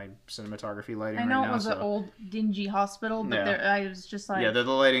like my cinematography lighting I know right it now. was an old dingy hospital, but I was just like, Yeah, the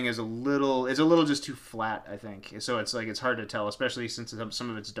lighting is a little just too flat, I think. So it's like it's hard to tell, especially since some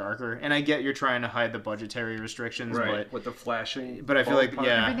of it's darker. And I get you're trying to hide the budgetary restrictions, with the flashing. but I feel like bulb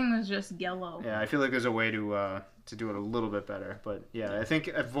everything was just yellow. I feel like there's a way to do it a little bit better. But yeah, I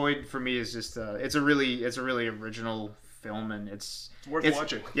think Void for me is just it's a really original film, and it's worth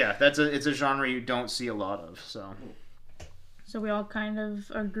watching. Yeah, it's a genre you don't see a lot of. So we all kind of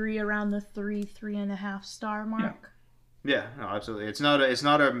agree around the 3.5 star mark. Yeah, no, absolutely. It's not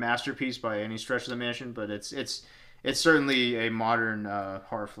a masterpiece by any stretch of the imagination, but it's certainly a modern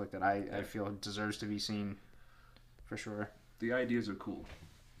horror flick that I feel deserves to be seen for sure. The ideas are cool.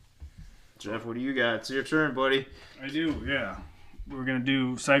 Jeff, what do you got? It's your turn, buddy. I do, yeah. We're gonna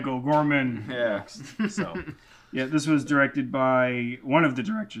do Psycho Gorman Yeah. next. So, yeah, this was directed by one of the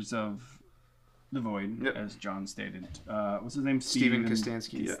directors of The Void, as John stated. What's his name? Steven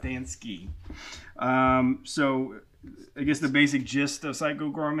Kostanski. Kostanski. So, I guess the basic gist of Psycho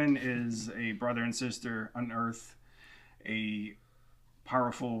Gorman is a brother and sister unearth a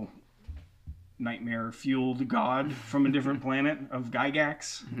powerful nightmare-fueled god from a different planet of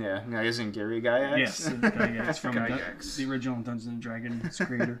Gygax. Yeah, I guess in Gary Gygax. Yes, Gygax from Gygax. the original Dungeons and Dragons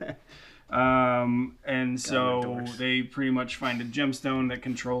creator. And so they pretty much find a gemstone that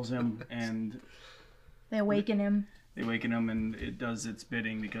controls him, and They awaken him. and it does its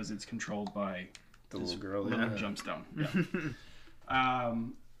bidding because it's controlled by The little girl, little yeah. gemstone. Yeah.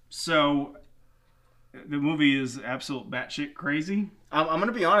 So the movie is absolute batshit crazy. I'm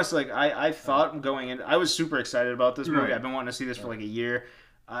gonna be honest. Like I thought going in, I was super excited about this movie. Right. I've been wanting to see this for like a year.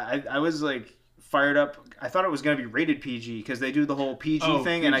 I was like fired up. I thought it was gonna be rated PG because they do the whole PG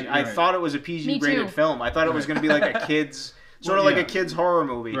thing, and PG, I right. thought it was a PG Me rated too. film. I thought it was gonna be like a kids. Sort of like a kid's horror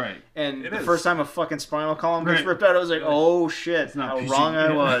movie. Right. And It the is. first time a fucking spinal column gets Right. ripped out, I was like, oh shit, not how PG. wrong I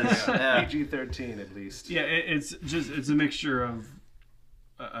Yeah. was. Yeah. PG-13 at least. Yeah, it's a mixture of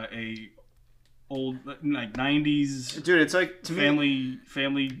a old like 90s Dude, it's like, to me,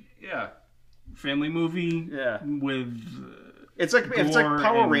 Yeah. family movie yeah. with It's like gore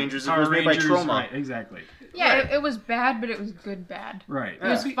Power and Rangers. It Power was made by Rangers, Troma. Right, exactly. Yeah, Right. it was bad, but it was good bad. Right. It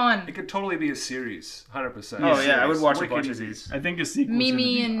was fun. It could totally be a series. 100%. Oh yeah, I would watch a Wicked bunch of easy. these. I think a sequel.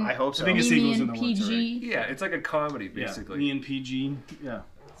 Mimi and I hope so. I think a Mimi sequel's in and the works PG. Yeah, it's like a comedy, Yeah, basically. me and PG. Yeah.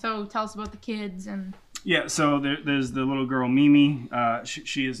 So tell us about the kids and Yeah. So there's the little girl Mimi.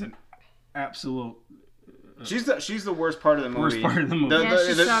 She is an absolute She's the worst part of the movie. worst part of the movie.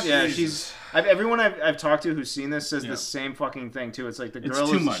 Yeah, she sucks. Everyone I've talked to who's seen this says Yeah. the same fucking thing too. It's like the It's girl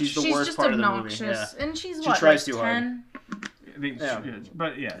too much. she's the she's worst just part of the movie. obnoxious. Yeah. And she's She what, tries like too hard. 10? Yeah.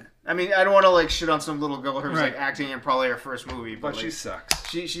 But yeah. I mean, I don't want to like shit on some little girl who's Right. like acting in probably her first movie, But but she like, sucks.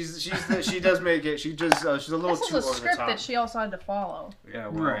 she does make it. She's a little This too was a over the script top. that she also had to follow. Yeah,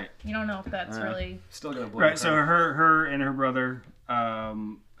 well, Right. You don't know if that's really. Still gonna blame Right. So her. her and her brother,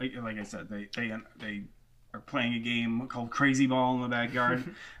 like I said, they are playing a game called Crazy Ball in the backyard,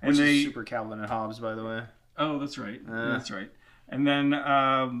 and Which they is super Calvin and Hobbes, by the way. Oh, that's right. That's right. And then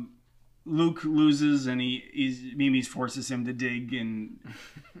Luke loses, and Mimi's forces him to dig and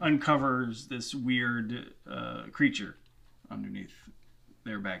uncovers this weird creature underneath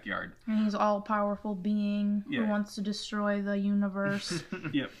their backyard. And he's all powerful being Yeah. who wants to destroy the universe.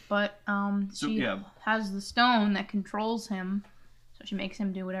 Yep. But she has the stone that controls him, so she makes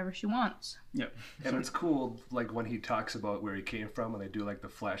him do whatever she wants. Yep. And it's cool, like when he talks about where he came from, and they do like the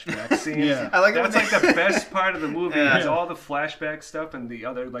flashback scenes. Yeah. I like That's like the best part of the movie. Yeah. Is all the flashback stuff and the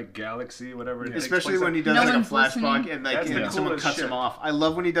other like galaxy, whatever. It takes Especially place when on. he does No like a one's flashback listening. and like That's the and someone coolest cuts shit. him off. I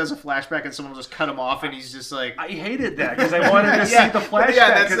love when he does a flashback and someone will just cut him off and he's just like. I hated that because I wanted to see the but flashback.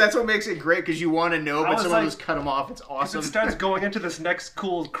 yeah, that's what makes it great because you want to know, I but was someone like- just cut him off. It's 'Cause awesome. it starts going into this next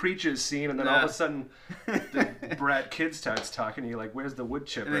cool creatures scene, and then all of a sudden, the brat kid starts talking. And you're like, "Where's the wood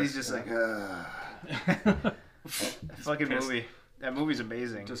chipper?" And then he's just like, fucking pissed. movie. That movie's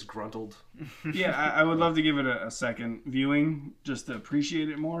amazing. just gruntled. Yeah, I would love to give it a second viewing just to appreciate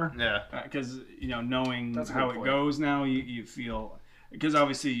it more. Yeah. Because knowing That's a how good it point. goes now, you feel, because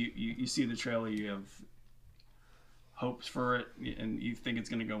obviously you see the trailer, you have hopes for it, and you think it's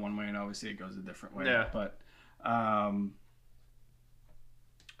going to go one way, and obviously it goes a different way. Yeah. But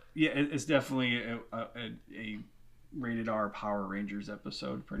it's definitely a rated R Power Rangers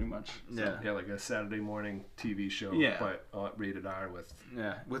episode, pretty much. Yeah. Yeah, like a Saturday morning TV show, Yeah. but rated R with.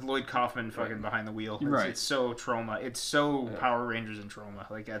 Yeah, with Lloyd Kaufman fucking behind the wheel. It's, Right. it's so trauma. It's so Power Rangers and trauma.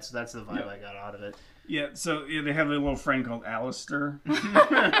 Like that's the vibe I got out of it. Yeah, so they have a little friend called Alistair,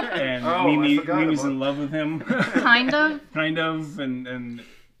 and Oh, I Mimi, forgot Mimi's about- in love with him, Kind of. kind of, and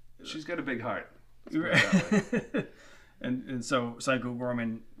She's got a big heart. Let's put it that way. and so Psycho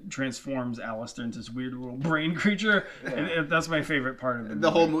Gorman transforms Alistair into this weird little brain creature, and that's my favorite part of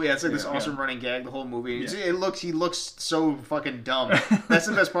The whole movie, it's like this awesome running gag. The whole movie, he looks so fucking dumb. That's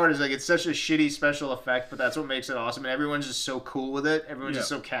the best part. Is like it's such a shitty special effect, but that's what makes it awesome. And everyone's just so cool with it. Everyone's just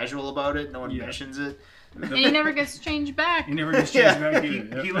so casual about it. No one mentions it. And he never gets changed back. He never gets changed back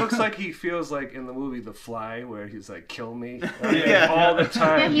either. He looks like he feels like in the movie The Fly, where he's like, "Kill me," Yeah. all the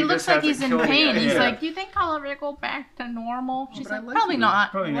time. Yeah, he looks just like has he's a in kill me pain. He's attitude. like, "Do you think I'll ever go back to normal?" She's but I like, like "Probably you."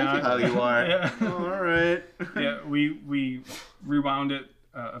 not." Probably I like not. you. How you are? Yeah. All right. Yeah, we rewound it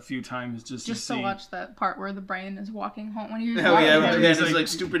a few times just Just to to see. watch that part where the brain is walking home when he was Oh walking yeah, home. yeah, he's just like- like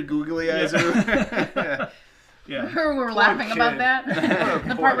stupid googly eyes. Yeah, We were laughing kid. about that.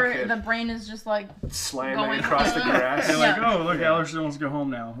 The Poor part where kid. the brain is just like slamming going- across the grass. they're Yeah. like, oh look, Alistair wants to go home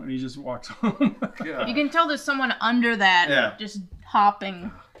now, and he just walks home. Yeah. you can tell there's someone under that Yeah. just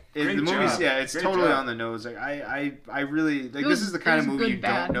hopping. The Great movie's job. it's Great totally job. on the nose. Like I really like It this was- is the kind it of was movie good, you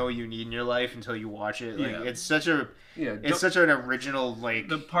bad. don't know you need in your life until you watch it. Like Yeah. it's such a Yeah, it's such an original like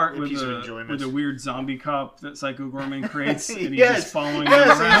The part with piece of the enjoyment. weird zombie cop that Psycho Gorman creates, and he's Yes. just following Yes,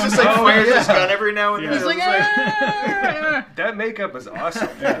 him and around. he's just like Oh, fires yeah. his gun every now and Yeah. then. He's like, It's "Ah!" that makeup is awesome,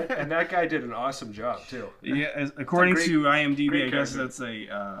 and that guy did an awesome job too. Yeah, according great- to IMDb, great I guess character. that's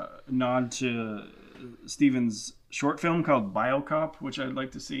a nod to Steven's short film called Biocop, which I'd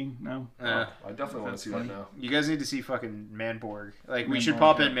like to see now. Yeah. I definitely want to see that now. You guys need to see fucking Manborg. Like we Manborg, should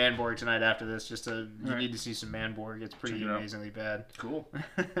pop in yeah. Manborg tonight after this. Just to you Right. need to see some Manborg. It's pretty Check it out. amazingly bad. Cool.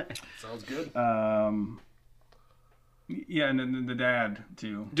 Sounds good. Yeah, and then the dad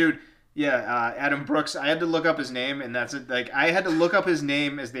too. Dude, yeah, Adam Brooks. I had to look up his name, and that's it. Like I had to look up his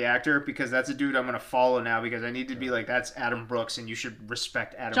name as the actor because that's a dude I'm gonna follow now because I need to be like that's Adam Brooks, and you should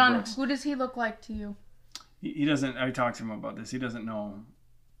respect Adam John, Brooks. who does he look like to you? He doesn't. I talked to him about this. He doesn't know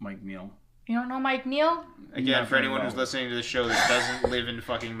Mike Neal. You don't know Mike Neal? Again, Not for very anyone well. who's listening to the show that doesn't live in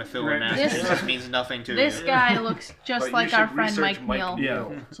fucking Methuen, Right. Massachusetts, This- it means nothing to This you. guy looks just But you like our should friend research Mike Mike Neal.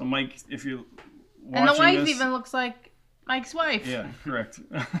 Neal. Yeah. So Mike, if you're watching And the wife this, even looks like Mike's wife. Yeah, correct.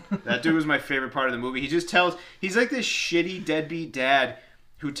 That dude was my favorite part of the movie. He just tells. He's like this shitty deadbeat dad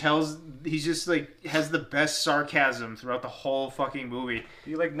who tells. He's just like has the best sarcasm throughout the whole fucking movie.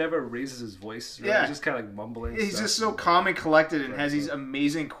 He like never raises his voice. Right? Yeah. He's just kind of like mumbling. He's stuff. just so calm and collected and has these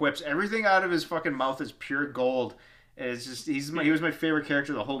amazing quips. Everything out of his fucking mouth is pure gold. And it's just he was my favorite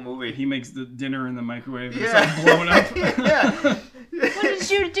character of the whole movie. He makes the dinner in the microwave. And Yeah. it's all blown up. Yeah. What did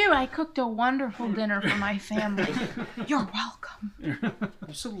you do? I cooked a wonderful dinner for my family. You're welcome.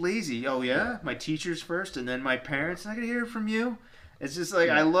 I'm so lazy. Oh yeah, my teachers first, and then my parents. I can hear it from you. It's just like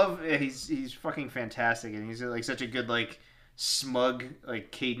I love. He's fucking fantastic, and he's like such a good like smug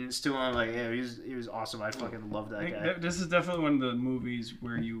like cadence to him. Like yeah, he was awesome. I fucking love I that think guy. this is definitely one of the movies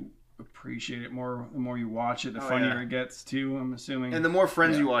where you appreciate it more the more you watch it. The Oh, funnier yeah. it gets too. I'm assuming. And the more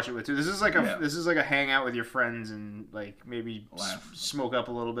friends Yeah. you watch it with too. This is like Yeah. a hangout with your friends and like maybe Laugh. smoke up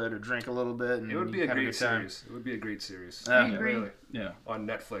a little bit or drink a little bit. And It would be a have great good time. series. It would be a great series. I agree. Really. yeah. On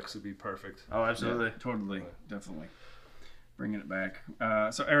Netflix would be perfect. Oh, absolutely. Yeah, totally, definitely. Bringing it back.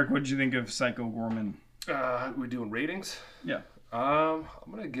 So Eric, what did you think of Psycho Gorman? We're doing ratings. Yeah. I'm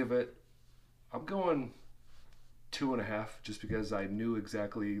gonna give it. I'm going 2.5, just because I knew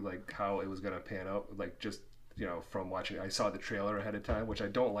exactly like how it was gonna pan out. Like just from watching, I saw the trailer ahead of time, which I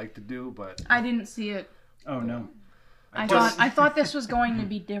don't like to do, but I didn't see it. Oh no. I thought this was going to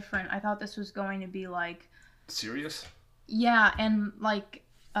be different. I thought this was going to be like, serious. yeah, and like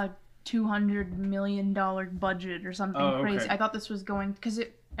a $200 million budget or something Oh, okay. crazy. I thought this was going because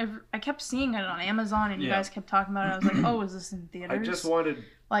I kept seeing it on Amazon and you Yeah. guys kept talking about it. I was like, oh, is this in theaters? I just wanted.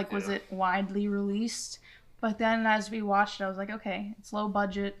 Like, was it widely released? But then as we watched it, I was like, okay, it's low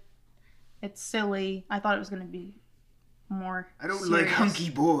budget. It's silly. I thought it was going to be more I don't serious. like hunky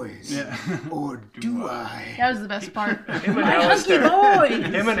boys. Yeah. Or do I? That was the best part. Him and My hunky Alistair. boys!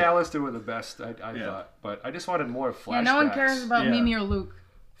 Him and Alistair were the best. I Yeah. thought, but I just wanted more flashbacks. Yeah, no one cares about Yeah. Mimi or Luke.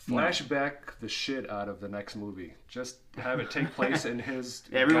 Flashback the shit out of the next movie. Just have it take place in his.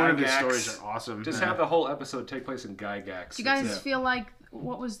 Yeah, every one of his Gygax. stories are awesome. Just Yeah. have the whole episode take place in Gygax. Do you guys Yeah. feel like,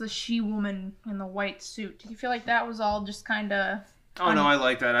 what was the she-woman in the white suit? Did you feel like that was all just kind of... Oh no, I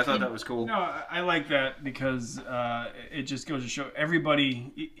like that. I thought that was cool. No, I like that because it just goes to show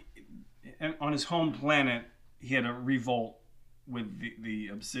everybody on his home planet. He had a revolt with the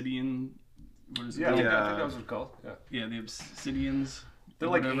obsidian. What is it? Yeah, I called? think that was what it's called. Yeah, Yeah, the obsidians. they're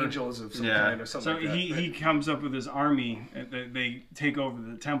like whatever. angels of some Yeah. kind or something. So like that, he right? comes up with his army. They take over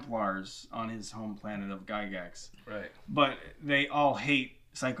the Templars on his home planet of Gygax. Right. But they all hate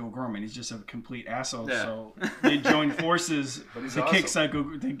Psycho Gorman. He's just a complete asshole. Yeah. So they join forces But he's to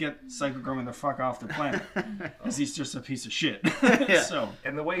awesome. get Psycho Gorman the fuck off the planet because he's just a piece of shit. Yeah. So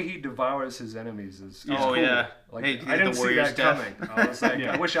And the way he devours his enemies is Yeah. Oh cool. yeah. Like Hey, I didn't the see warrior's that death. coming. I was like,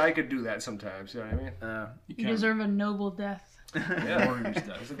 Yeah. I wish I could do that sometimes. You know what I mean? you You can. deserve a noble death. Yeah. Warrior's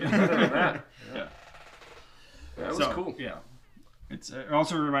death. Doesn't get better than that. Yeah. That was So, cool. Yeah. It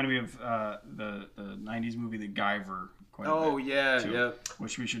also reminded me of the '90s movie The Guyver. Quite a Oh bit, yeah, too, yeah.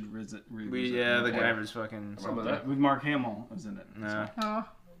 Which we should revisit. The guy was fucking. Remember that? With Mark Hamill was in it. Yeah. Oh,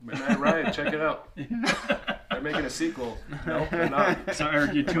 Midnight Ride, check it out. They're making a sequel. No, they're not. So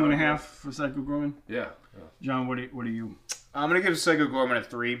Eric, you 2.5 for Psycho Gorman. Yeah. John, what are you? I'm gonna give Psycho Gorman a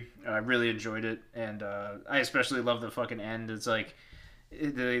 3. I really enjoyed it, and I especially love the fucking end. It's like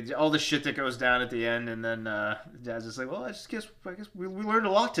all the shit that goes down at the end, and then Dad's just like, "Well, I guess we learned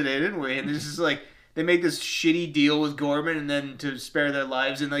a lot today, didn't we?" And it's just like they make this shitty deal with Gorman, and then to spare their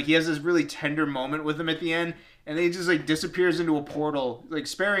lives, and like he has this really tender moment with them at the end, and then he just like disappears into a portal, like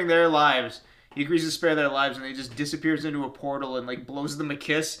sparing their lives. He agrees to spare their lives, and he just disappears into a portal and like blows them a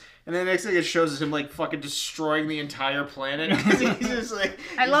kiss. And then the next thing it shows is him like fucking destroying the entire planet. 'Cause he's just like,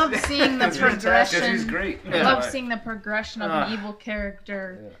 I love seeing the Because progression. he's great. I love seeing the progression of Ah. an evil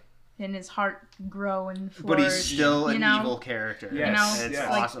character and his heart grow and flourish. but he's still an you know? evil character. Yes. You know, it's yes.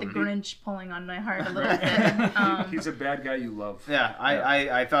 like awesome. the Grinch pulling on my heart a little bit. He's a bad guy you love. Yeah,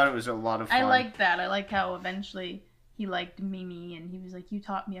 I thought it was a lot of fun. I like that. I like how eventually he liked Mimi and he was like, "You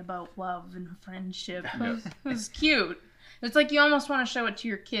taught me about love and friendship." It was cute. It's like you almost want to show it to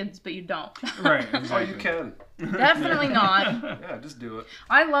your kids, but you don't. Right. Oh, Exactly. you can. Definitely not. Yeah, just do it.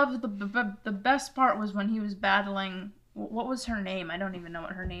 I love the best part was when he was battling. What was her name? I don't even know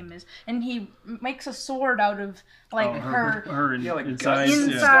what her name is. And he makes a sword out of like Oh, her Yeah, like insides.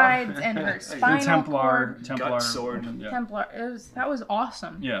 guts. insides and her The spinal Templar cord. Gut sword. woman, Yeah. Templar. That was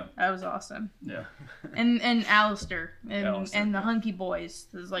awesome. Yeah. That was awesome. Yeah. And Alistair and Alistair, and the Hunky Boys.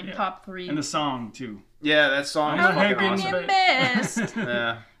 This is like Yeah. top 3. And the song too. Yeah, that song is How fucking can awesome. you Your best.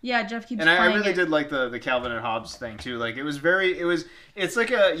 Yeah. Yeah, Jeff keeps And I playing really it. did like the Calvin and Hobbes thing too. Like it's like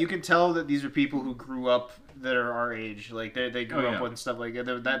you can tell that these are people who grew up that are our age. Like they grew Oh, up yeah. with stuff like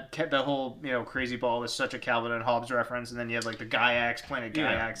that whole Crazy Ball was such a Calvin and Hobbes reference, and then you have like the Gygax, Planet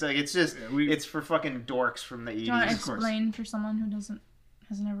Yeah. Gygax. Like it's just Yeah, it's for fucking dorks from the Do you want to 80s. course. explain for someone who hasn't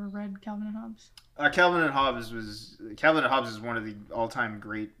ever read Calvin and Hobbes? Calvin and Hobbes is one of the all-time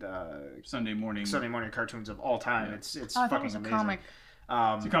great Sunday morning. Sunday morning cartoons of all time. Yeah. It's Oh, I thought fucking it was a amazing. comic.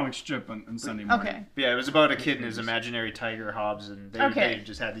 It's a comic strip on Sunday morning. Okay. Yeah, it was about a kid and his imaginary tiger Hobbs, and Okay. they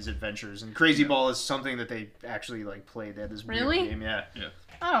just had these adventures. And Crazy Ball is something that they actually like played. They had this weird Really? game, yeah.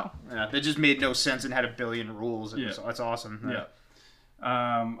 Oh. Yeah, they just made no sense and had a billion rules. Yeah. It's awesome.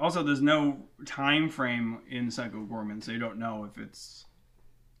 Yeah. Also, there's no time frame in Psycho Gorman, so you don't know if it's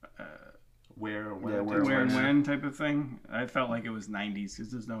where or when. Yeah, it where takes Where and place. when type of thing. I felt like it was 90s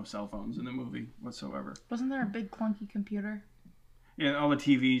because there's no cell phones in the movie whatsoever. Wasn't there a big clunky computer? Yeah, all the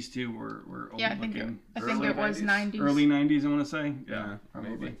TVs too were old Yeah, I think looking. it was 90s. Early 90s, I want to say. Yeah, Yeah,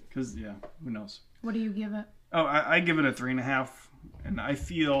 probably. maybe. Because, who knows? What do you give it? Oh, I give it a 3.5. And I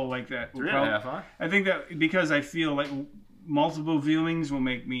feel like that. 3.5, huh? I think that because I feel like multiple viewings will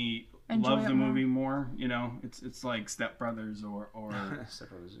make me Enjoy love it the more. movie more. You know, it's like Step Brothers or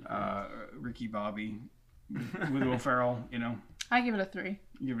Ricky Bobby with Will Ferrell. You know, I give it a 3.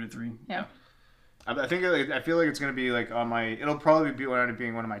 give it a 3. Yeah. I think I feel like it's gonna be like on my. It'll probably be one of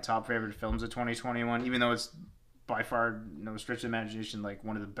being one of my top favorite films of 2021. Even though it's by far no stretch of imagination like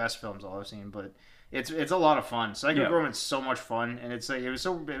one of the best films I've seen, but it's a lot of fun. Psycho Gorman's so much fun, and it's like it was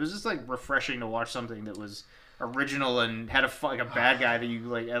just like refreshing to watch something that was original and had like a bad guy that you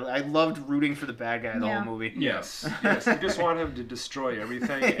like. I loved rooting for the bad guy the whole movie. Yes. Yes, you just want him to destroy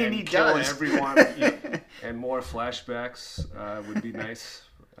everything and he kill does. everyone. And more flashbacks would be nice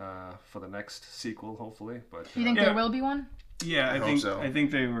for the next sequel, hopefully. But Do you think Yeah. there will be one? Yeah, I hope think so. I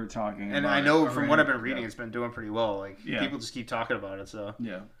think they were talking. And about I know it from what I've already. been reading, it's been doing pretty well. Like people just keep talking about it. So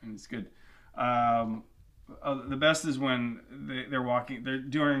Yeah, and it's good. The best is when they're walking. They're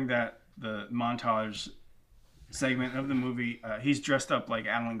during the montage segment of the movie. He's dressed up like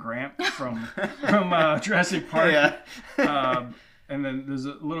Alan Grant from Jurassic Park. yeah. And then there's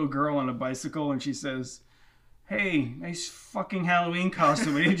a little girl on a bicycle, and she says, "Hey, nice fucking Halloween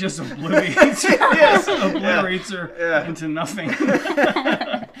costume." And he just obliterates her into nothing.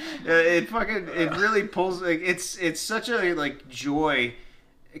 It really pulls like it's such a like joy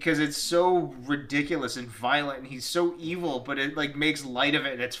because it's so ridiculous and violent and he's so evil, but it like makes light of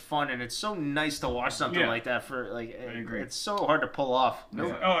it and it's fun and it's so nice to watch something like that for like I agree. it's so hard to pull off.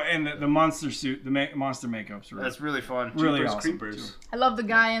 Yeah. Oh, and the monster suit, monster makeups were That's really fun. really Jeepers awesome. Creepers. I love the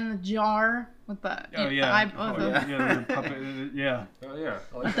guy in the jar with the Oh the yeah, the the puppet. Yeah, Oh yeah,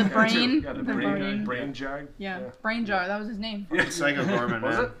 I like With that the guy, brain. too. Yeah, the The brain, brain. brain jag. brain jar. That was his name. Psycho Gorman,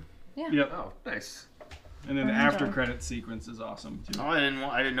 Was man. it? yep. Oh, nice. And then the Brain after jar. credit sequence is awesome too. Oh, I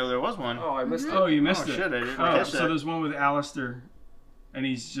didn't know there was one. Oh, I missed it. Oh, you missed Oh, it. shit, I didn't Oh, catch so that. there's one with Alistair, and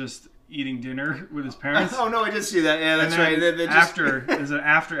he's just eating dinner with his parents. Oh no, I did see that. Yeah, that's And then right. They just- After there's an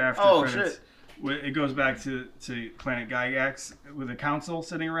after Oh, credits. shit. It goes back to Planet Gygax with the council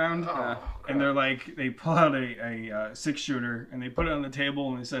sitting around, Oh, and they're like they pull out a 6-shooter and they put it on the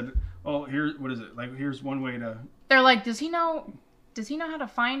table and they said, "Oh, here, what is it? Like here's one way to." They're like, does he know how to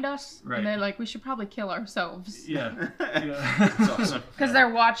find us? Right. And they're like, we should probably kill ourselves. Yeah. That's awesome. Because they're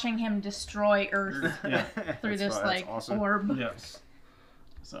watching him destroy Earth Yeah. through this That's like awesome. orb. Yeah.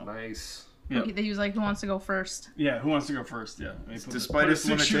 So. nice. Yeah. They use like, who wants to go first? Yeah. Who wants to go first? Yeah. They put Despite a its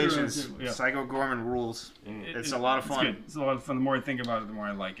 6-shooter on the limitations, table. Yeah. Psycho Gorman rules. It's a lot of It's fun. good. It's a lot of fun. The more I think about it, the more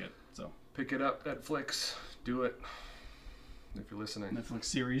I like it. So Pick it up, Netflix. Do it. If you're listening. Netflix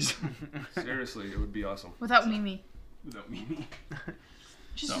series Seriously, it would be awesome. Without Mimi. without Mimi. It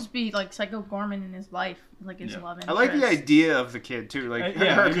should So. just be like Psycho Gorman in his life, like his Yeah. love interest. I like the idea of the kid too. Like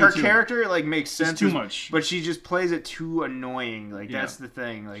I do her too. character like makes sense. It's too much. but she just plays it too annoying. Like Yeah. that's the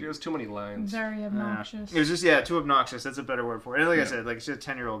thing. Like She has too many lines. Very obnoxious. it was just too obnoxious. That's a better word for it. And like I said, like she's a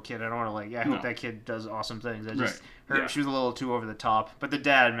 10-year-old kid. I don't want to like. I hope No. that kid does awesome things. I Right. just Yeah. she was a little too over the top. But the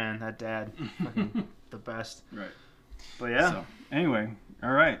dad, man, that dad, fucking the best. Right. But yeah, So anyway,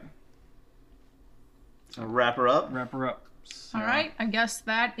 all right. so wrap her up. Wrap her up. So, All right, I guess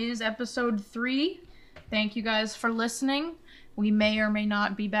that is episode 3. Thank you guys for listening. We may or may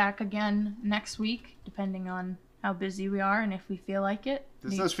not be back again next week, depending on how busy we are and if we feel like it.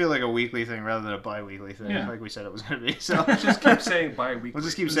 This does feel like a weekly thing rather than a bi-weekly thing, Yeah. like we said it was going to be. So Just keep saying bi-weekly. we'll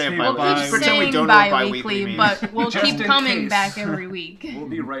just keep Just saying keep bi-weekly. bi- Just Keep pretend we saying don't know what bi-weekly bi-weekly, means. but we'll Just keep in coming case. back every week. We'll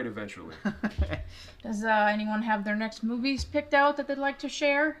be right eventually. Does anyone have their next movies picked out that they'd like to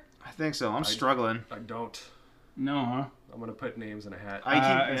share? I think so. I'm struggling. I don't. No, huh? I'm gonna put names in a hat. I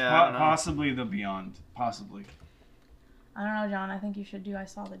keep It's I don't know. possibly The Beyond. Possibly. I don't know, John. I think you should do I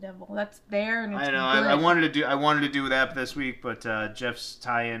Saw the Devil. That's there and it's I know. good. I wanted to do that this week, but Jeff's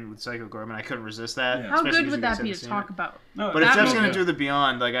tie-in with Psycho Gorman, I couldn't resist that. Yeah. How especially good because would you guys that be haven't to seen talk it. about? No, But if That Jeff's movie- gonna do the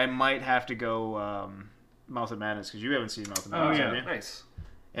Beyond, like I might have to go Mouth of Madness because you haven't seen Mouth of Oh, Madness, yeah. have you? Nice.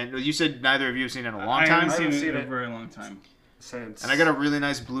 And you said neither of you have seen it in a long I time. haven't seen haven't it seen in a it. very long time. Since. And I got a really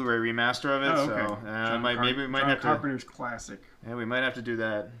nice Blu-ray remaster of it, Oh, okay. so John maybe we might John have to. Carpenter's classic. Yeah, we might have to do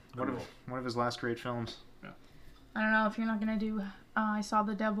that. Cool. One of his last great films. I don't know. If you're not going to do I Saw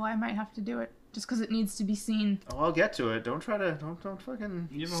the Devil, I might have to do it. Just because it needs to be seen. Oh, I'll get to it. Don't fucking.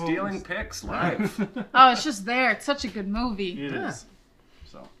 You have a Stealing whole- pics live. Oh, it's just there. It's such a good movie. It Yeah. is.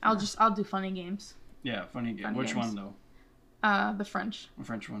 So I'll do funny games. yeah, funny game. Funny Which games. one though? The French. A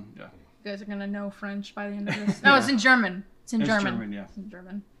French one. Yeah. You guys are gonna know French by the end of this. No, it's in German. It's in It's German. German, yeah. It's in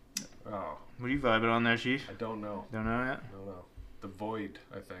German. Oh, What are you vibing on there, Chief? I don't know. Don't know yet? I don't know. The Void,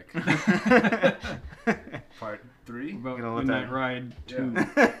 I think. Part 3? About Gonna let Midnight that- Ride 2.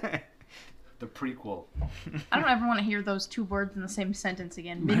 The prequel. I don't ever want to hear those two words in the same sentence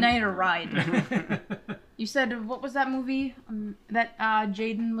again. Midnight or Ride. You said, what was that movie that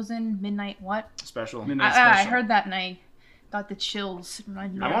Jaden was in? Midnight what? Special. Midnight I Special. heard that and I got the chills. I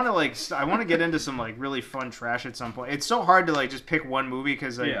want to I want to get into some like really fun trash at some point. It's so hard to like just pick one movie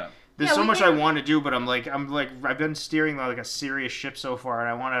because like Yeah. there's Yeah, so we much can- I want to do, but I'm like I've been steering like a serious ship so far, and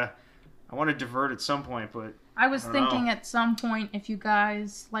I want to divert at some point, but I was I don't thinking know. at some point, if you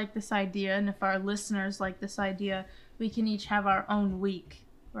guys like this idea, and if our listeners like this idea, we can each have our own week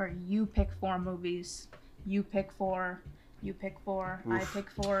where you pick 4 movies, you pick 4, you pick 4, I Oof. pick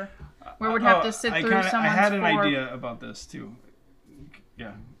 4. Where we'd have to sit through someone's 4. I had an idea about this too.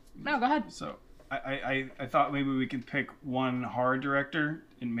 Yeah. No, go ahead. So I thought maybe we could pick one horror director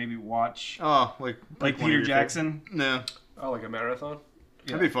and maybe watch oh like like one of Peter your Jackson. No, Oh, like a marathon?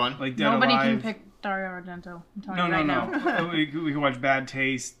 that'd be fun. Like Dead Nobody Alive. can pick Dario Argento. I'm telling No, you no, right now. no. we can watch Bad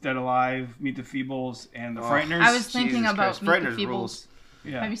Taste, Dead Alive, Meet the Feebles, and The Oh. Frighteners. I was thinking Jesus about Christ, Meet the Frighteners Feebles. rules.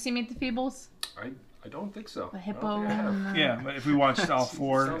 Yeah. Have you seen Meet the Feebles? I don't think so. The I hippo. don't think I have. and the- Yeah, but if we watched all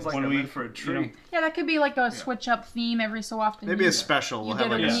 4 Sounds like one I'm week in for a you treat. know, Yeah, that could be like a switch up theme every so often. Maybe You- a special. You We'll get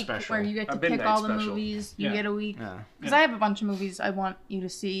have a like a week special. where you get A to pick midnight all the special. movies. You Yeah. get a week. Yeah. Because Yeah. I have a bunch of movies I want you to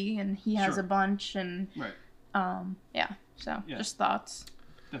see, and he has Sure. a bunch, and Right. yeah. So Yeah. just thoughts.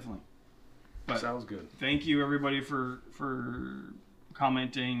 Definitely. But Sounds good. thank you everybody for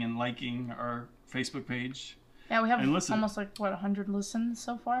commenting and liking our Facebook page. Yeah, we have And listen. almost like 100 listens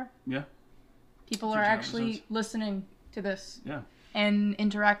so far. Yeah. People 50 are actually episodes. listening to this. Yeah. And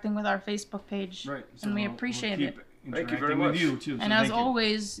interacting with our Facebook page. Right. And we we'll appreciate keep it. Thank you very interacting much. with you too. So And as thank you.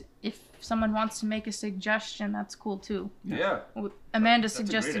 always, if someone wants to make a suggestion, that's cool too. Yeah. Amanda That's a great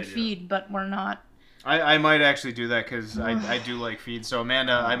suggested idea. feed, but we're not. I might actually do that because I do like feed. So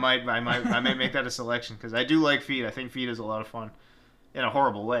Amanda, I might make that a selection because I do like feed. I think feed is a lot of fun, in a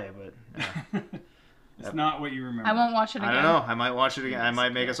horrible way, but yeah. It's not what you remember. I won't watch it again. I don't know. I might watch it again. I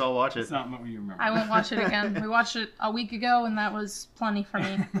might make us all watch it. It's not what you remember. I won't watch it again. We watched it a week ago, and that was plenty for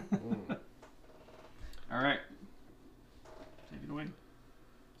me. All right. Take it away.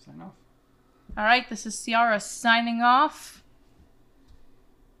 Sign off. All right, this is Ciara signing off.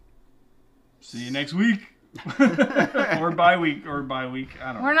 See you next week. or bye week.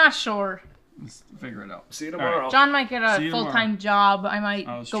 I don't We're know. not sure. Let's figure it out. See you All tomorrow. John might get See a you full-time job. I might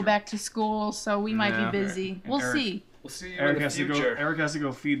Oh, that's go true. back to school, so we might Yeah. be busy. And We'll Eric- see. We'll see you Eric in the has to go. future. Eric has to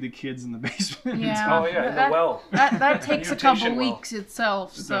go feed the kids in the basement. Yeah. Oh, yeah, in the That- well. That takes a couple Mutation well. weeks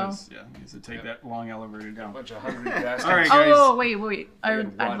itself. It So. does. Yeah. He has to take that long elevator down. Bunch of hungry bastards. All right, guys. Oh, wait. Friggin'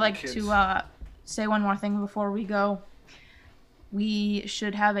 I'd rotten like kids. to say one more thing before we go. We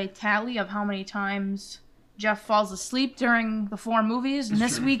should have a tally of how many times Jeff falls asleep during the 4 movies. And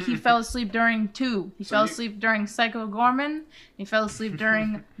this week he fell asleep during 2. He fell asleep during Psycho Gorman. He fell asleep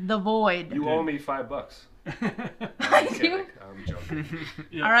during The Void. You owe me $5. I I'm do? kidding. I'm joking.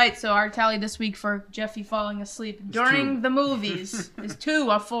 Yeah. All right, so our tally this week for Jeffy falling asleep during 2. the movies is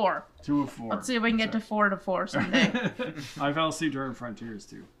 2 of 4. 2 of 4. Let's see if we can get to 4 to 4 someday. I fell asleep during Frontiers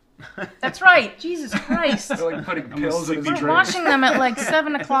too. That's right. Jesus Christ. They're like putting I'm a pills in his sleepy We're drink. watching them at like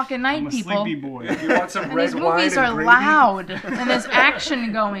 7 o'clock at I'm night, a people. sleepy boy. You want some And red these wine movies and are gravy? loud, and there's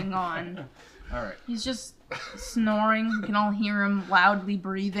action going on. All right. He's just snoring. You can all hear him loudly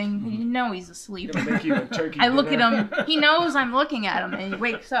breathing. You know he's asleep. Gonna make you a turkey I look at dinner. him. He knows I'm looking at him, and he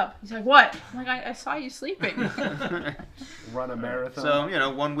wakes up. He's like, "What?" I'm like, I saw you sleeping. Run a marathon. So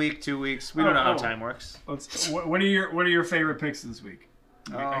 1 week, 2 weeks. We don't know how Oh. time works. What are your favorite picks this week?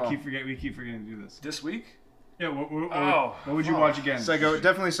 We Oh. keep forgetting to do this. This week? Yeah. What Oh. would you watch again?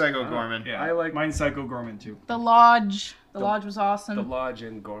 Definitely Psycho Gorman. Yeah. I like- Mine's Psycho Gorman too. The Lodge. The Lodge was awesome. The Lodge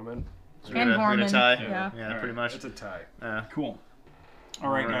in Gorman. So And we're gonna Gorman. tie? Yeah. Yeah, All pretty right. much. It's a tie. Yeah. Cool. All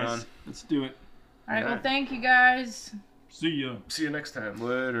right, Right guys. on. Let's do it. All right. Well, Yeah. thank you guys. See ya. See you next time.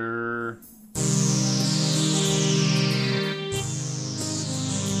 Later.